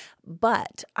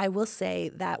 But I will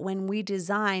say that when we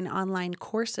design online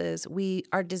courses, we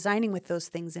are designing with those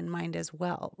things in mind as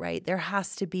well, right? There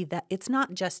has to be that. It's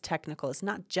not just technical. It's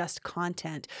not just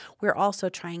content. We're also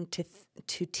trying to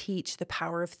teach the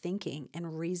power of thinking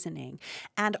and reasoning.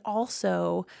 And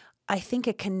also, I think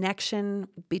a connection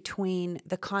between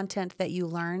the content that you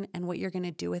learn and what you're going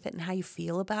to do with it and how you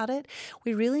feel about it.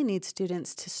 We really need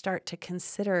students to start to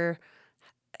consider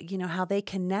how they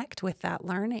connect with that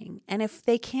learning. And if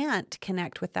they can't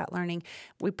connect with that learning,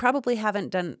 we probably haven't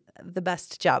done the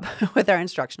best job with our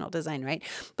instructional design, right?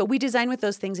 But we design with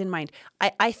those things in mind.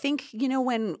 I think,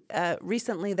 when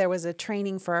recently there was a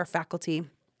training for our faculty,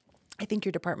 I think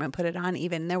your department put it on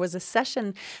even. There was a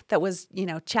session that was,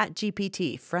 Chat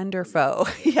GPT, friend or foe.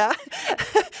 Yeah.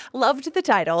 Loved the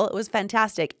title. It was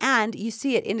fantastic. And you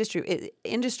see it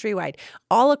industry-wide.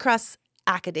 All across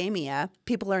academia,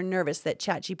 people are nervous that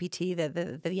ChatGPT,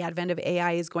 the advent of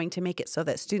AI, is going to make it so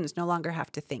that students no longer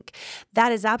have to think.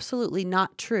 That is absolutely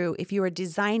not true if you are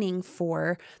designing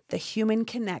for the human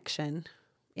connection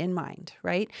in mind,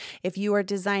 right? If you are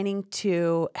designing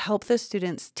to help the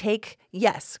students take,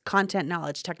 yes, content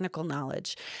knowledge, technical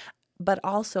knowledge, but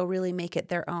also really make it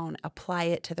their own, apply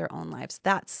it to their own lives.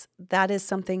 That is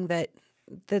something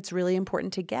that's really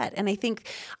important to get. And I think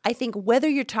whether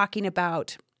you're talking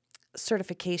about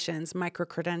certifications,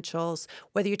 micro-credentials,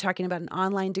 whether you're talking about an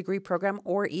online degree program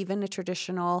or even a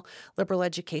traditional liberal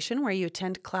education where you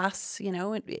attend class,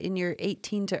 in your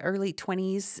 18 to early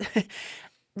 20s,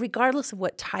 regardless of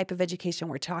what type of education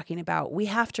we're talking about, we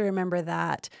have to remember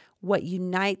that what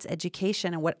unites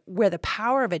education and where the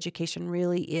power of education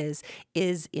really is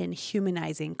in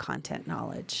humanizing content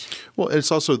knowledge. Well, it's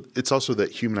also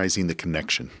that humanizing the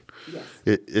connection. Yes.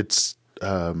 It's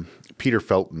Peter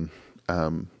Felton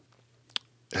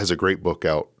has a great book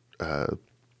out,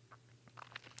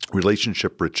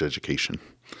 Relationship Rich Education.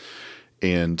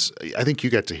 And I think you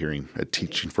got to hear him at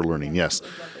Teaching for Learning. Yes.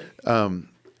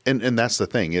 And that's the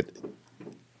thing.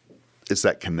 It's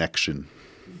that connection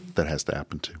that has to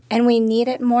happen too. And we need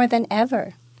it more than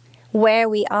ever. Where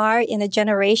we are in a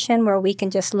generation where we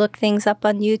can just look things up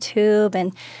on YouTube,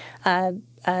 and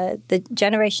the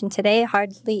generation today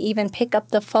hardly even pick up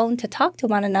the phone to talk to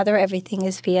one another. Everything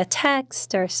is via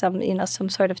text or some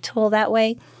sort of tool that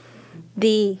way.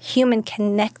 The human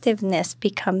connectiveness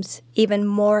becomes even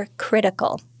more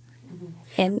critical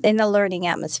in the learning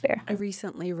atmosphere. I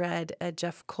recently read a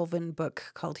Jeff Colvin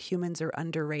book called Humans Are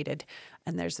Underrated,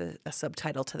 and there's a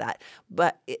subtitle to that.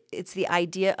 But it's the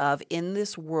idea of, in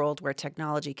this world where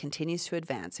technology continues to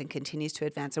advance,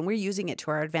 and we're using it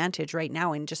to our advantage right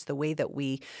now in just the way that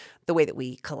we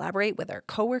collaborate with our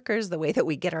coworkers, the way that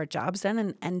we get our jobs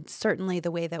done, and certainly the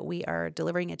way that we are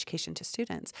delivering education to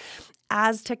students.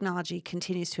 As technology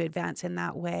continues to advance in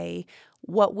that way,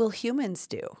 what will humans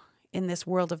do in this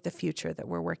world of the future that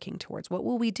we're working towards? What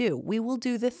will we do? We will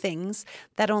do the things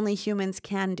that only humans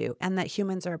can do and that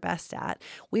humans are best at.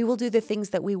 We will do the things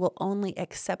that we will only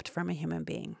accept from a human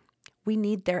being. We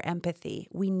need their empathy.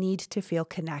 We need to feel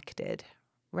connected,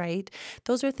 right?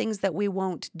 Those are things that we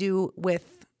won't do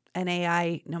with an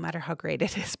AI, no matter how great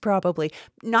it is, probably.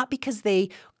 Not because they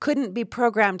couldn't be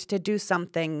programmed to do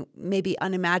something maybe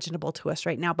unimaginable to us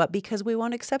right now, but because we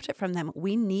won't accept it from them.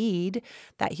 We need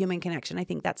that human connection. I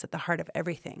think that's at the heart of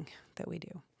everything that we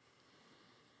do.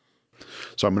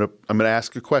 So I'm gonna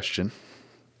ask a question.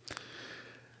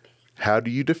 How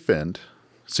do you defend?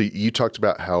 So you talked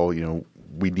about how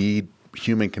we need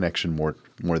human connection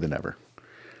more than ever.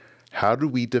 How do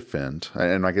we defend,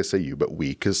 and I guess say you, but we,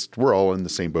 because we're all in the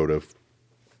same boat of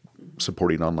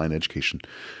supporting online education.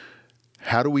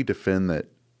 How do we defend that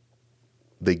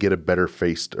they get a better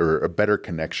a better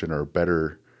connection or a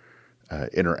better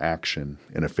interaction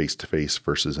in a face-to-face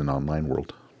versus an online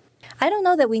world? I don't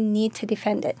know that we need to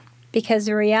defend it, because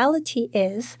the reality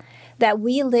is that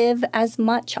we live as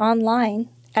much online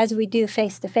as we do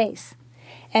face-to-face.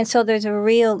 And so there's a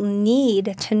real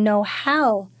need to know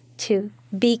how to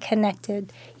be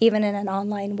connected even in an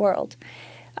online world.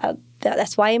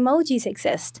 That's why emojis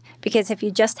exist, because if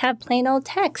you just have plain old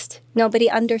text, nobody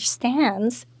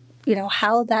understands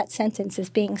how that sentence is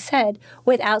being said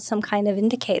without some kind of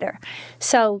indicator.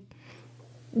 So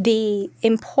the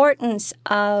importance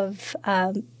of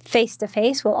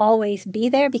face-to-face will always be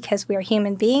there, because we are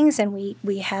human beings and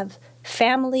we have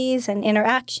families and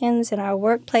interactions in our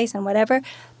workplace and whatever.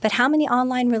 But how many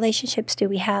online relationships do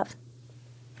we have?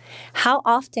 How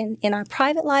often in our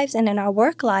private lives and in our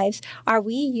work lives are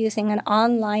we using an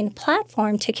online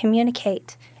platform to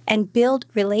communicate and build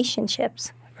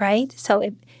relationships, right? So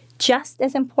it just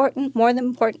as important, more than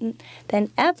important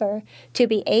than ever, to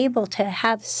be able to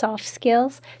have soft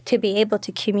skills, to be able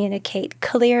to communicate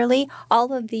clearly,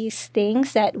 all of these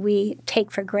things that we take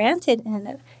for granted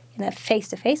in a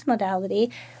face-to-face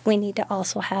modality, we need to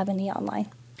also have in the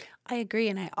online. I agree,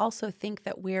 and I also think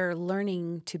that we're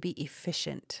learning to be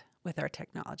efficient with our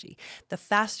technology. The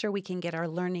faster we can get our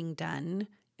learning done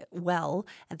well,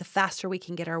 and the faster we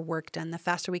can get our work done, the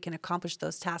faster we can accomplish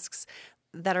those tasks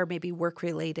that are maybe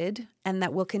work-related and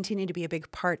that will continue to be a big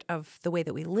part of the way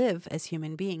that we live as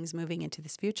human beings moving into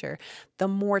this future, the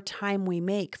more time we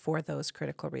make for those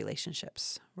critical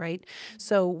relationships, right?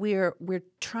 So we're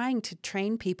trying to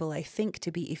train people, I think,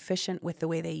 to be efficient with the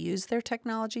way they use their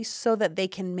technology so that they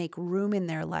can make room in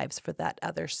their lives for that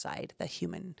other side, the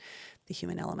human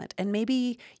element. And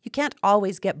maybe you can't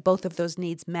always get both of those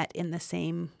needs met in the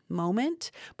same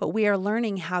moment, but we are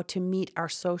learning how to meet our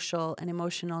social and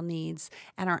emotional needs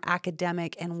and our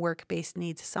academic and work-based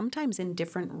needs, sometimes in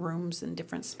different rooms and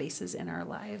different spaces in our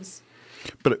lives.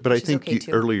 But I think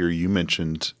earlier you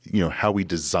mentioned, how we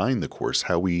design the course,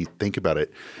 how we think about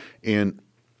it. And,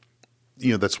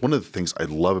 that's one of the things I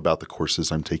love about the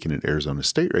courses I'm taking at Arizona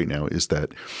State right now is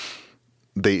that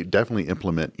they definitely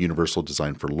implement universal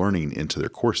design for learning into their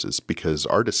courses, because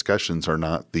our discussions are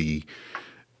not the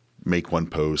make one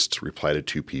post, reply to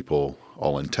two people,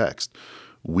 all in text.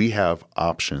 We have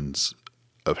options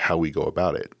of how we go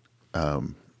about it.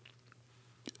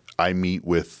 I meet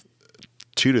with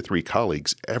 2 to 3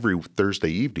 colleagues every Thursday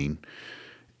evening,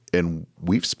 and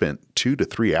we've spent 2 to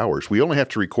 3 hours. We only have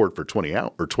to record for 20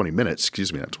 minutes,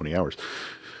 not 20 hours.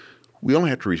 We only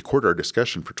have to record our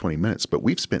discussion for 20 minutes, but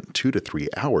we've spent 2 to 3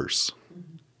 hours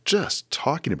just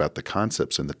talking about the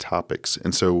concepts and the topics.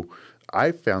 And so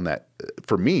I found that,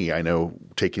 for me, I know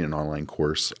taking an online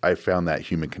course, I found that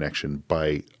human connection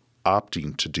by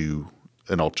opting to do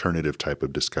an alternative type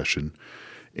of discussion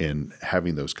and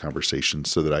having those conversations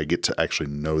so that I get to actually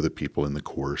know the people in the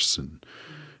course and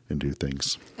do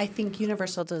things. I think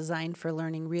universal design for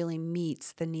learning really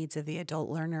meets the needs of the adult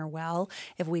learner well.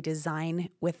 If we design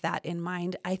with that in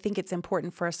mind, I think it's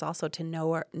important for us also to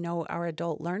know our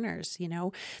adult learners.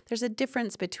 There's a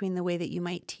difference between the way that you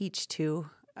might teach to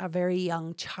a very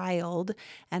young child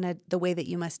and the way that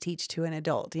you must teach to an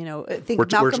adult. We're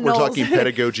talking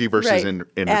pedagogy versus right.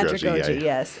 andragogy.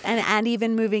 Yes. And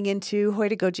even moving into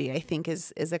hoidagogy, I think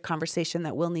is a conversation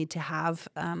that we'll need to have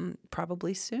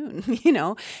probably soon.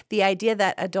 The idea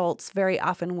that adults very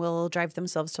often will drive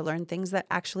themselves to learn things that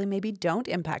actually maybe don't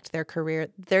impact their career.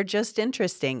 They're just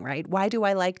interesting, right? Why do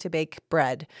I like to bake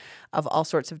bread of all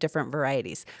sorts of different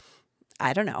varieties?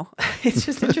 I don't know. It's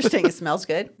just interesting. It smells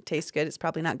good, tastes good. It's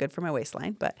probably not good for my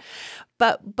waistline, but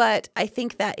I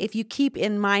think that if you keep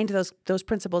in mind those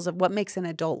principles of what makes an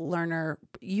adult learner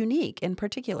unique in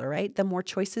particular, right? The more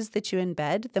choices that you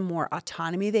embed, the more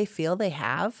autonomy they feel they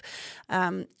have.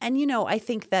 I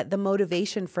think that the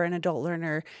motivation for an adult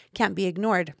learner can't be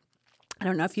ignored. I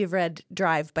don't know if you've read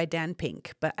Drive by Dan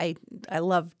Pink, but I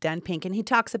love Dan Pink. And he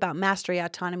talks about mastery,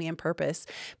 autonomy, and purpose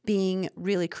being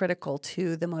really critical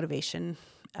to the motivation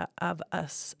of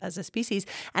us as a species.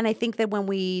 And I think that when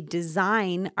we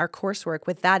design our coursework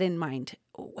with that in mind,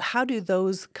 how do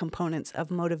those components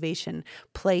of motivation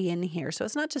play in here? So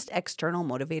it's not just external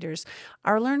motivators.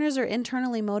 Our learners are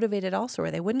internally motivated also,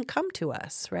 or they wouldn't come to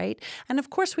us, right? And of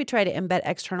course, we try to embed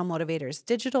external motivators,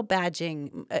 digital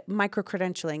badging,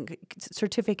 micro-credentialing,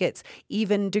 certificates,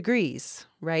 even degrees,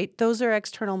 right? Those are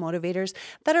external motivators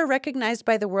that are recognized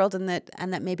by the world and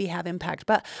that maybe have impact.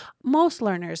 But most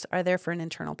learners are there for an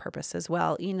internal purpose as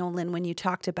well. Lynn, when you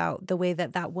talked about the way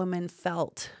that woman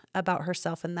felt about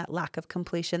herself and that lack of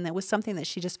completion, that was something that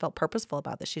she just felt purposeful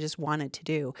about, that she just wanted to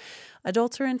do.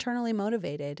 Adults are internally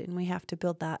motivated, and we have to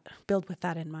build with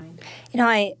that in mind.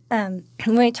 When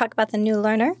we talk about the new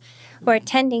learner, we're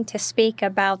tending to speak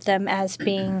about them as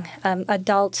being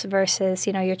adults versus,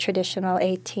 your traditional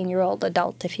 18-year-old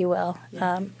adult, if you will.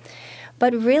 Yeah.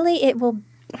 But really, it will,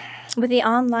 with the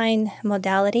online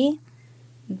modality,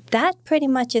 that pretty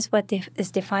much is what is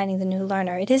defining the new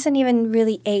learner. It isn't even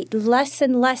really less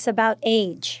and less about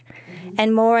age,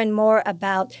 and more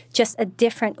about just a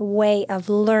different way of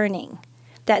learning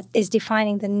that is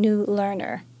defining the new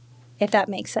learner, if that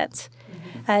makes sense.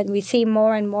 And we see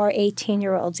more and more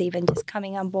 18-year-olds even just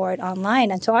coming on board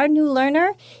online. And so our new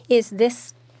learner is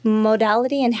this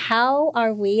modality, and how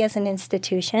are we as an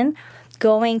institution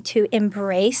going to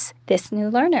embrace this new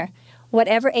learner?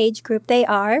 Whatever age group they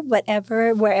are,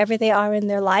 wherever they are in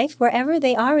their life, wherever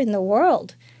they are in the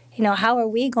world, how are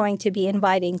we going to be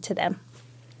inviting to them?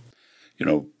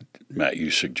 Matt,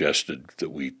 you suggested that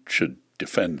we should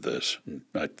defend this.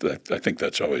 I think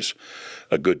that's always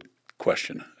a good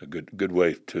question, a good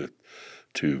way to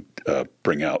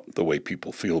bring out the way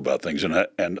people feel about things.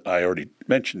 And I already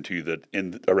mentioned to you that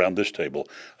around this table,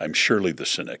 I'm surely the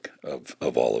cynic of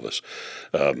all of us,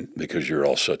 because you're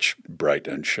all such bright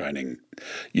and shining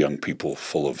young people,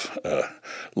 full of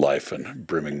life and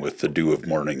brimming with the dew of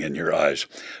morning in your eyes.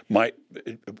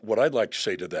 What I'd like to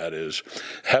say to that is,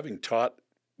 having taught,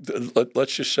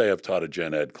 let's just say I've taught a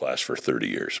gen ed class for 30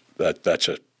 years. That's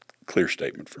a clear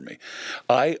statement for me.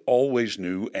 I always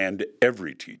knew, and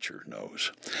every teacher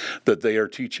knows, that they are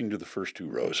teaching to the first two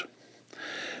rows.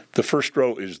 The first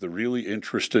row is the really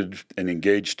interested and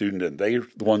engaged student, and they're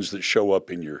the ones that show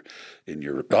up in your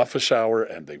office hour,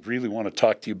 and they really want to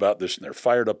talk to you about this, and they're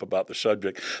fired up about the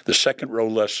subject. The second row,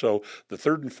 less so. The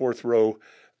third and fourth row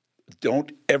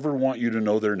don't ever want you to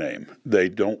know their name. They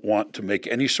don't want to make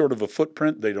any sort of a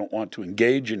footprint. They don't want to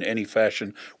engage in any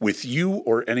fashion with you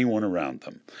or anyone around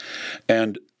them.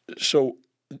 And so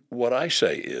what I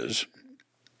say is,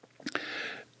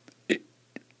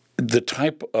 the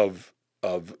type of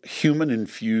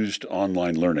human-infused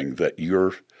online learning that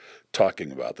you're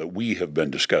talking about, that we have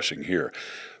been discussing here,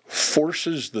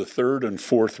 forces the third and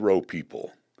fourth row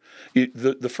people.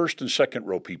 The first and second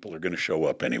row people are going to show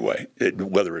up anyway,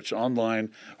 whether it's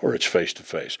online or it's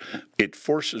face-to-face. It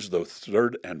forces the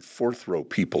third and fourth row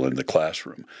people in the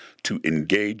classroom to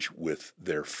engage with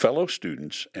their fellow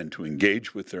students and to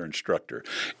engage with their instructor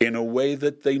in a way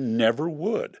that they never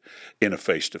would in a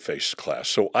face-to-face class.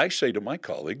 So I say to my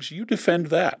colleagues, you defend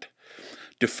that.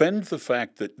 Defend the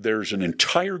fact that there's an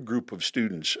entire group of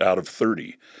students out of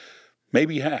 30,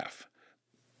 maybe half,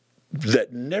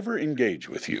 that never engage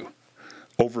with you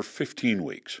over 15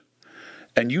 weeks.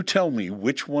 And you tell me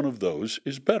which one of those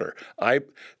is better.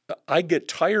 I get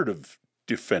tired of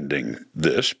defending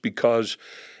this because,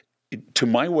 to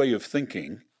my way of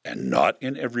thinking, and not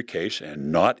in every case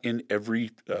and not in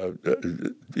every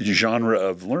genre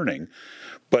of learning,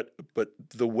 but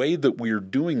the way that we're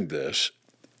doing this,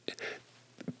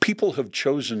 people have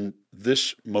chosen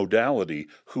this modality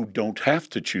who don't have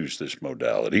to choose this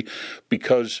modality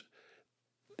because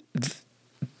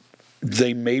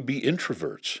they may be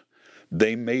introverts.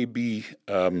 They may be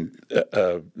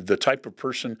the type of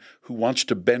person who wants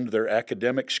to bend their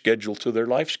academic schedule to their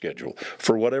life schedule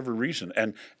for whatever reason.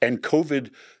 And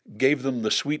COVID gave them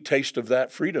the sweet taste of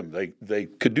that freedom. They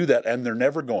could do that, and they're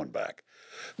never going back.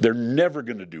 They're never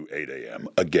going to do 8 a.m.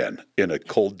 again in a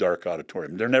cold, dark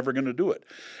auditorium. They're never going to do it.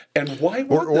 And why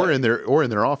would or in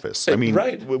their office? I mean,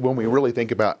 right. When we really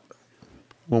think about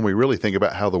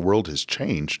how the world has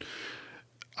changed,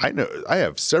 I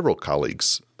have several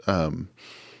colleagues who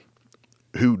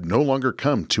no longer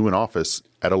come to an office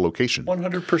at a location.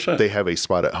 100%. They have a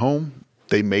spot at home.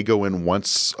 They may go in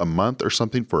once a month or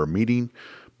something for a meeting,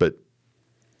 but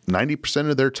 90%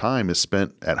 of their time is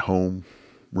spent at home,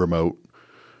 remote,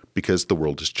 because the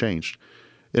world has changed.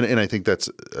 And I think that's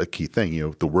a key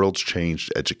thing. The world's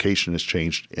changed, education has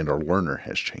changed, and our learner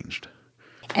has changed.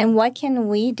 And what can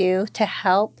we do to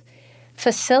help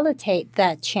facilitate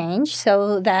that change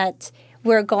so that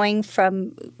we're going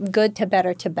from good to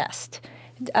better to best?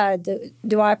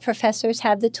 Do our professors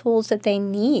have the tools that they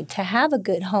need to have a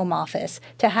good home office,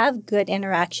 to have good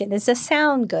interaction? Is the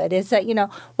sound good? Is that,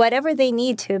 whatever they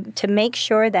need to make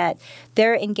sure that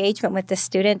their engagement with the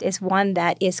student is one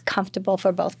that is comfortable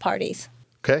for both parties?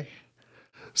 Okay.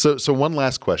 So one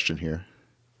last question here.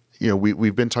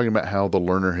 We've been talking about how the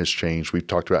learner has changed. We've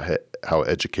talked about how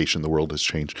education in the world has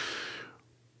changed.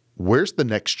 Where's the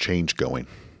next change going,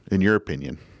 in your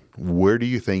opinion? Where do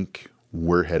you think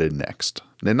we're headed next?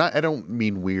 And I don't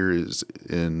mean we're as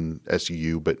in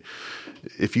SUU, but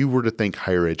if you were to think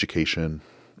higher education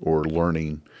or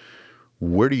learning,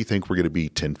 where do you think we're going to be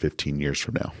 10, 15 years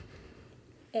from now?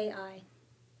 AI.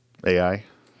 AI?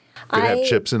 Gonna have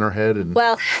chips in our head?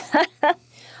 Well,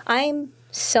 I'm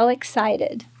so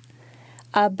excited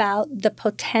about the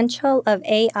potential of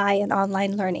AI and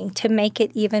online learning to make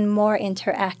it even more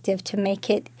interactive, to make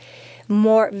it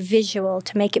more visual,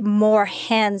 to make it more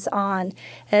hands-on,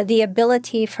 the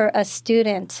ability for a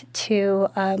student to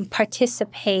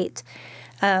participate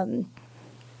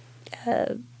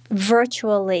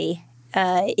virtually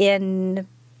in,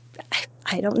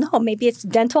 I don't know, maybe it's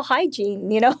dental hygiene,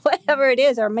 whatever it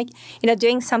is, or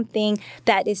doing something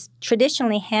that is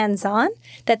traditionally hands-on,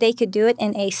 that they could do it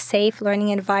in a safe learning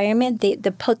environment.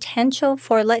 The potential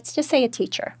for, let's just say, a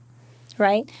teacher,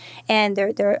 right? And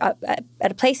they're at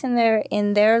a place in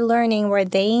their learning where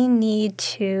they need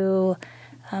to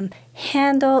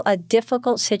handle a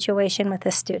difficult situation with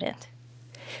a student.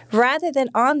 Rather than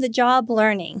on-the-job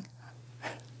learning,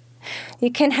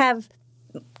 you can have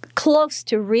close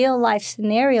to real-life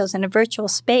scenarios in a virtual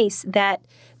space that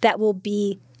will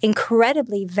be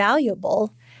incredibly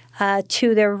valuable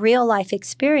to their real-life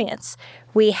experience.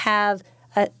 We have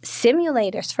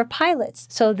simulators for pilots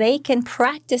so they can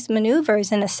practice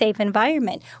maneuvers in a safe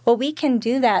environment. Well, we can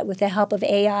do that with the help of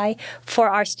AI for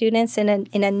our students in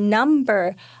a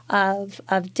number of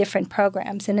different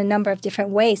programs, in a number of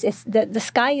different ways. The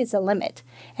sky is the limit.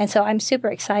 And so I'm super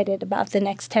excited about the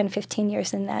next 10, 15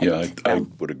 years in that. Yeah, I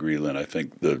would agree, Lynn. I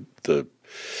think the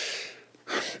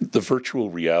virtual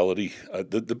reality,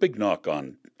 the big knock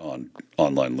on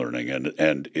online learning,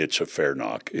 and it's a fair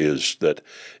knock, is that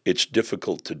it's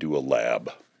difficult to do a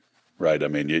lab, right? I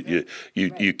mean,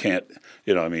 you can't,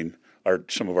 I mean,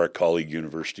 some of our colleague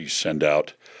universities send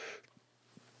out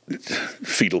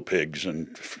fetal pigs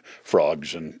and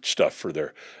frogs and stuff for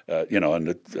their,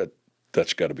 and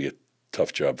that's got to be a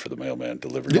tough job for the mailman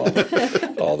delivering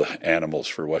all the animals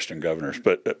for Western governors.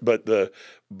 But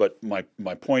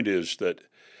my point is that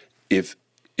if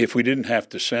we didn't have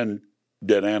to send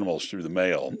dead animals through the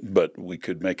mail, but we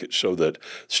could make it so that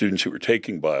students who were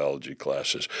taking biology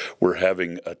classes were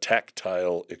having a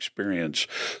tactile experience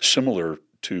similar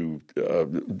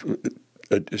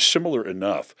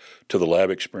enough to the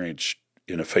lab experience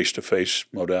in a face-to-face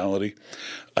modality.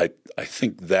 I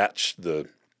think that's the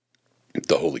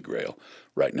holy grail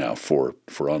right now for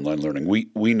online learning.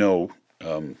 We know,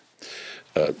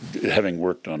 having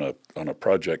worked on a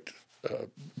project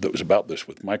that was about this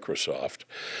with Microsoft,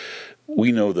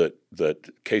 we know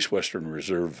that Case Western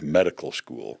Reserve Medical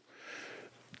School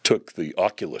took the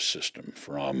Oculus system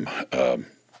from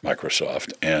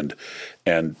Microsoft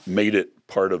and made it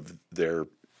part of their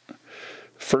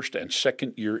first and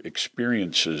second year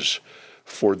experiences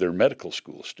for their medical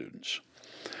school students.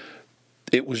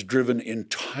 It was driven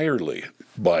entirely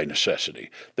by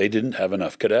necessity. They didn't have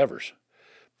enough cadavers.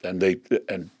 And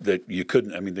you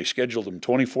couldn't. I mean, they scheduled them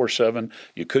 24/7.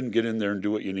 You couldn't get in there and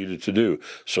do what you needed to do.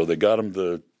 So they got them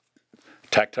the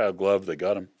tactile glove. They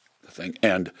got them the thing,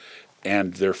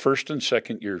 and their first and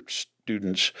second year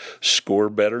students score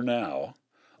better now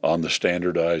on the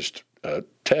standardized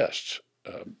tests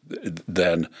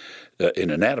than in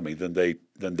anatomy than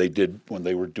they did when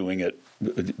they were doing it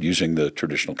using the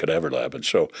traditional cadaver lab. And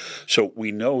so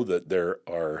we know that there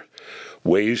are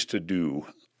ways to do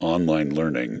online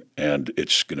learning, and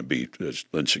it's going to be, as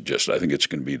Lynn suggested, I think it's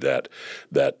going to be that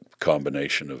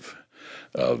combination of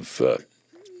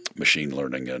machine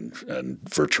learning and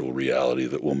virtual reality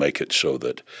that will make it so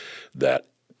that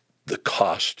the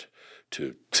cost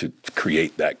to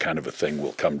create that kind of a thing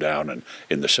will come down, and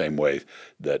in the same way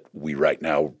that we right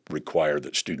now require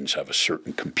that students have a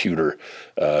certain computer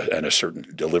and a certain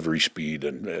delivery speed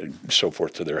and so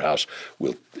forth to their house,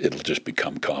 it'll just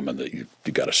become common that you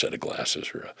got a set of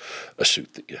glasses or a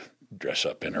suit that you dress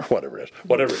up in or whatever it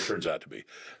turns out to be.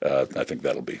 I think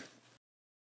that'll be.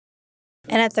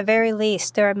 And at the very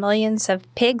least, there are millions of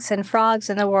pigs and frogs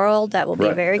in the world that will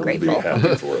be very grateful. Be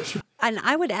happy for us. And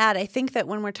I would add, I think that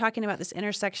when we're talking about this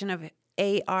intersection of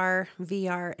AR,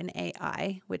 VR, and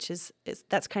AI, which is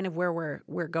that's kind of where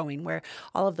we're going, where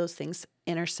all of those things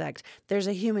intersect. There is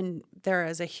a human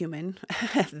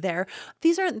there.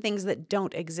 These aren't things that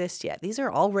don't exist yet. These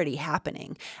are already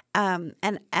happening.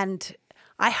 And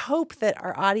I hope that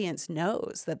our audience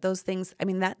knows that those things, I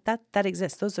mean, that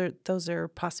exists. Those are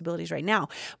possibilities right now.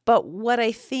 But what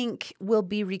I think will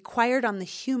be required on the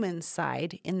human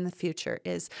side in the future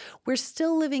is we're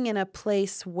still living in a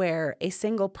place where a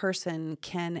single person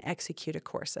can execute a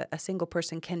course. A single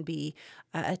person can be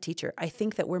a teacher. I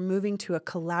think that we're moving to a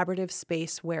collaborative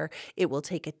space where it will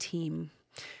take a team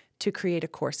to create a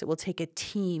course. It will take a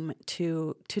team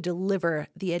to deliver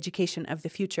the education of the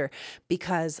future,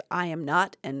 because I am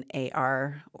not an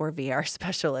AR or VR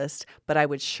specialist, but I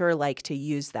would sure like to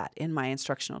use that in my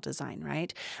instructional design,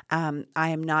 right? I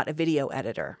am not a video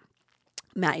editor.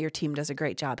 Matt, your team does a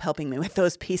great job helping me with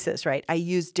those pieces, right? I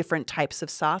use different types of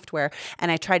software and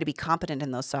I try to be competent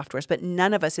in those softwares, but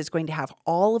none of us is going to have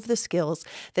all of the skills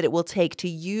that it will take to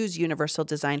use universal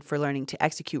design for learning to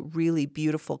execute really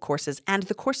beautiful courses. And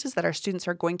the courses that our students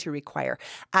are going to require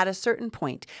at a certain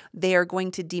point, they are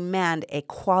going to demand a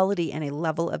quality and a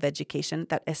level of education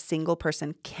that a single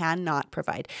person cannot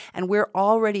provide. And we're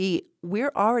already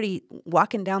we're already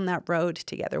walking down that road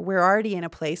together. We're already in a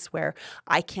place where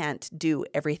I can't do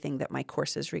everything that my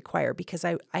courses require because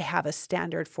I have a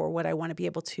standard for what I want to be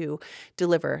able to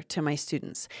deliver to my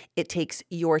students. It takes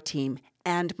your team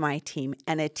and my team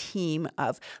and a team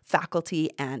of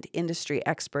faculty and industry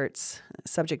experts,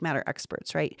 subject matter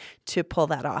experts, right, to pull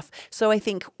that off. So I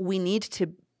think we need to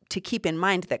keep in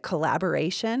mind that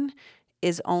collaboration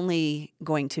is only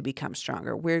going to become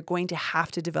stronger. We're going to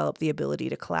have to develop the ability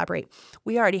to collaborate.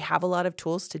 We already have a lot of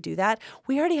tools to do that.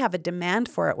 We already have a demand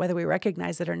for it, whether we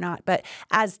recognize it or not. But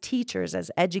as teachers,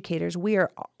 as educators, we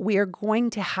are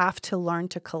going to have to learn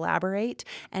to collaborate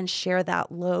and share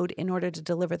that load in order to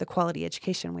deliver the quality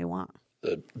education we want.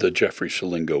 The Jeffrey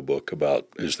Salingo book about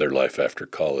Is There Life After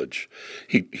College,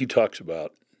 he talks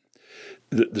about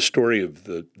the story of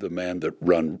the man that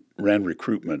ran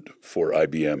recruitment for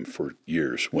IBM for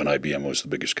years when IBM was the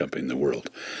biggest company in the world.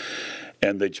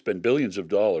 And they'd spend billions of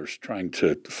dollars trying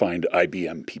to find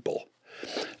IBM people.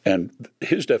 And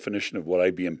his definition of what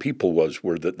IBM people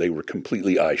were that they were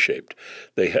completely I-shaped.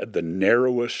 They had the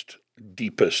narrowest,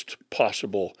 deepest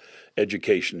possible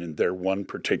education in their one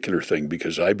particular thing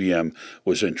because IBM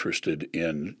was interested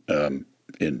in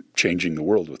changing the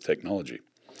world with technology.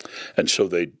 And so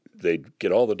they'd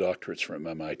get all the doctorates from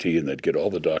MIT and they'd get all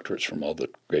the doctorates from all the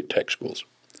great tech schools.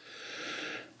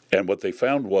 And what they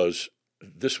found was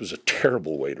this was a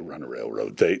terrible way to run a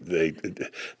railroad. They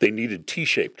needed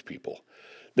T-shaped people.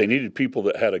 They needed people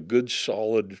that had a good,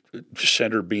 solid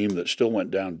center beam that still went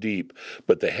down deep,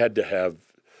 but they had to have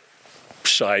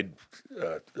side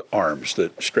arms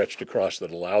that stretched across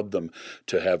that allowed them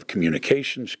to have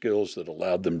communication skills, that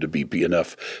allowed them to be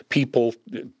enough people,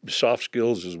 soft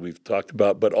skills as we've talked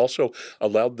about, but also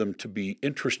allowed them to be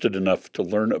interested enough to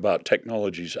learn about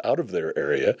technologies out of their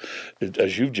area,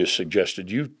 as you've just suggested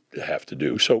you have to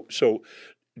do. So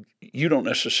you don't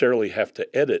necessarily have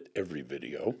to edit every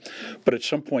video, but at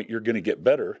some point you're going to get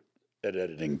better at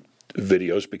editing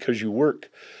videos because you work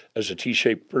as a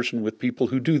T-shaped person with people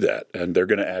who do that, and they're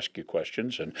going to ask you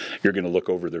questions, and you're going to look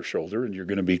over their shoulder, and you're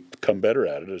going to become better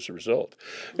at it as a result.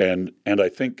 And I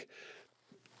think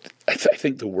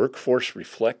the workforce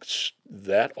reflects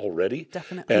that already.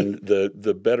 Definitely. And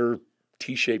the better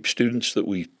T-shaped students that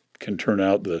we can turn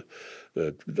out,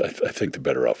 I think the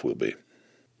better off we'll be.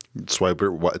 It's why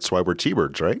we're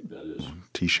T-birds, right? That is.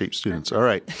 T-shaped students. All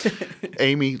right.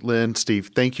 Amy, Lynn,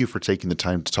 Steve, thank you for taking the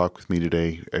time to talk with me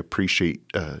today. I appreciate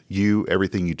you,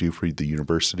 everything you do for the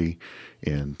university,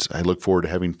 and I look forward to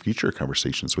having future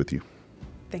conversations with you.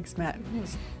 Thanks, Matt.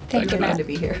 Thank you, Matt. To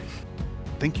be here.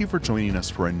 Thank you for joining us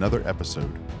for another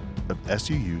episode of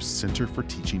SUU's Center for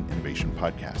Teaching Innovation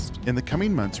podcast. In the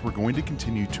coming months, we're going to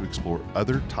continue to explore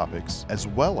other topics as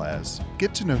well as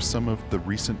get to know some of the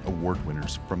recent award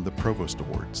winners from the Provost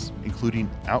Awards, including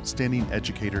outstanding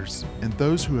educators and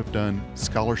those who have done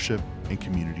scholarship and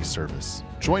community service.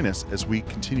 Join us as we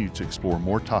continue to explore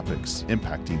more topics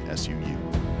impacting SUU.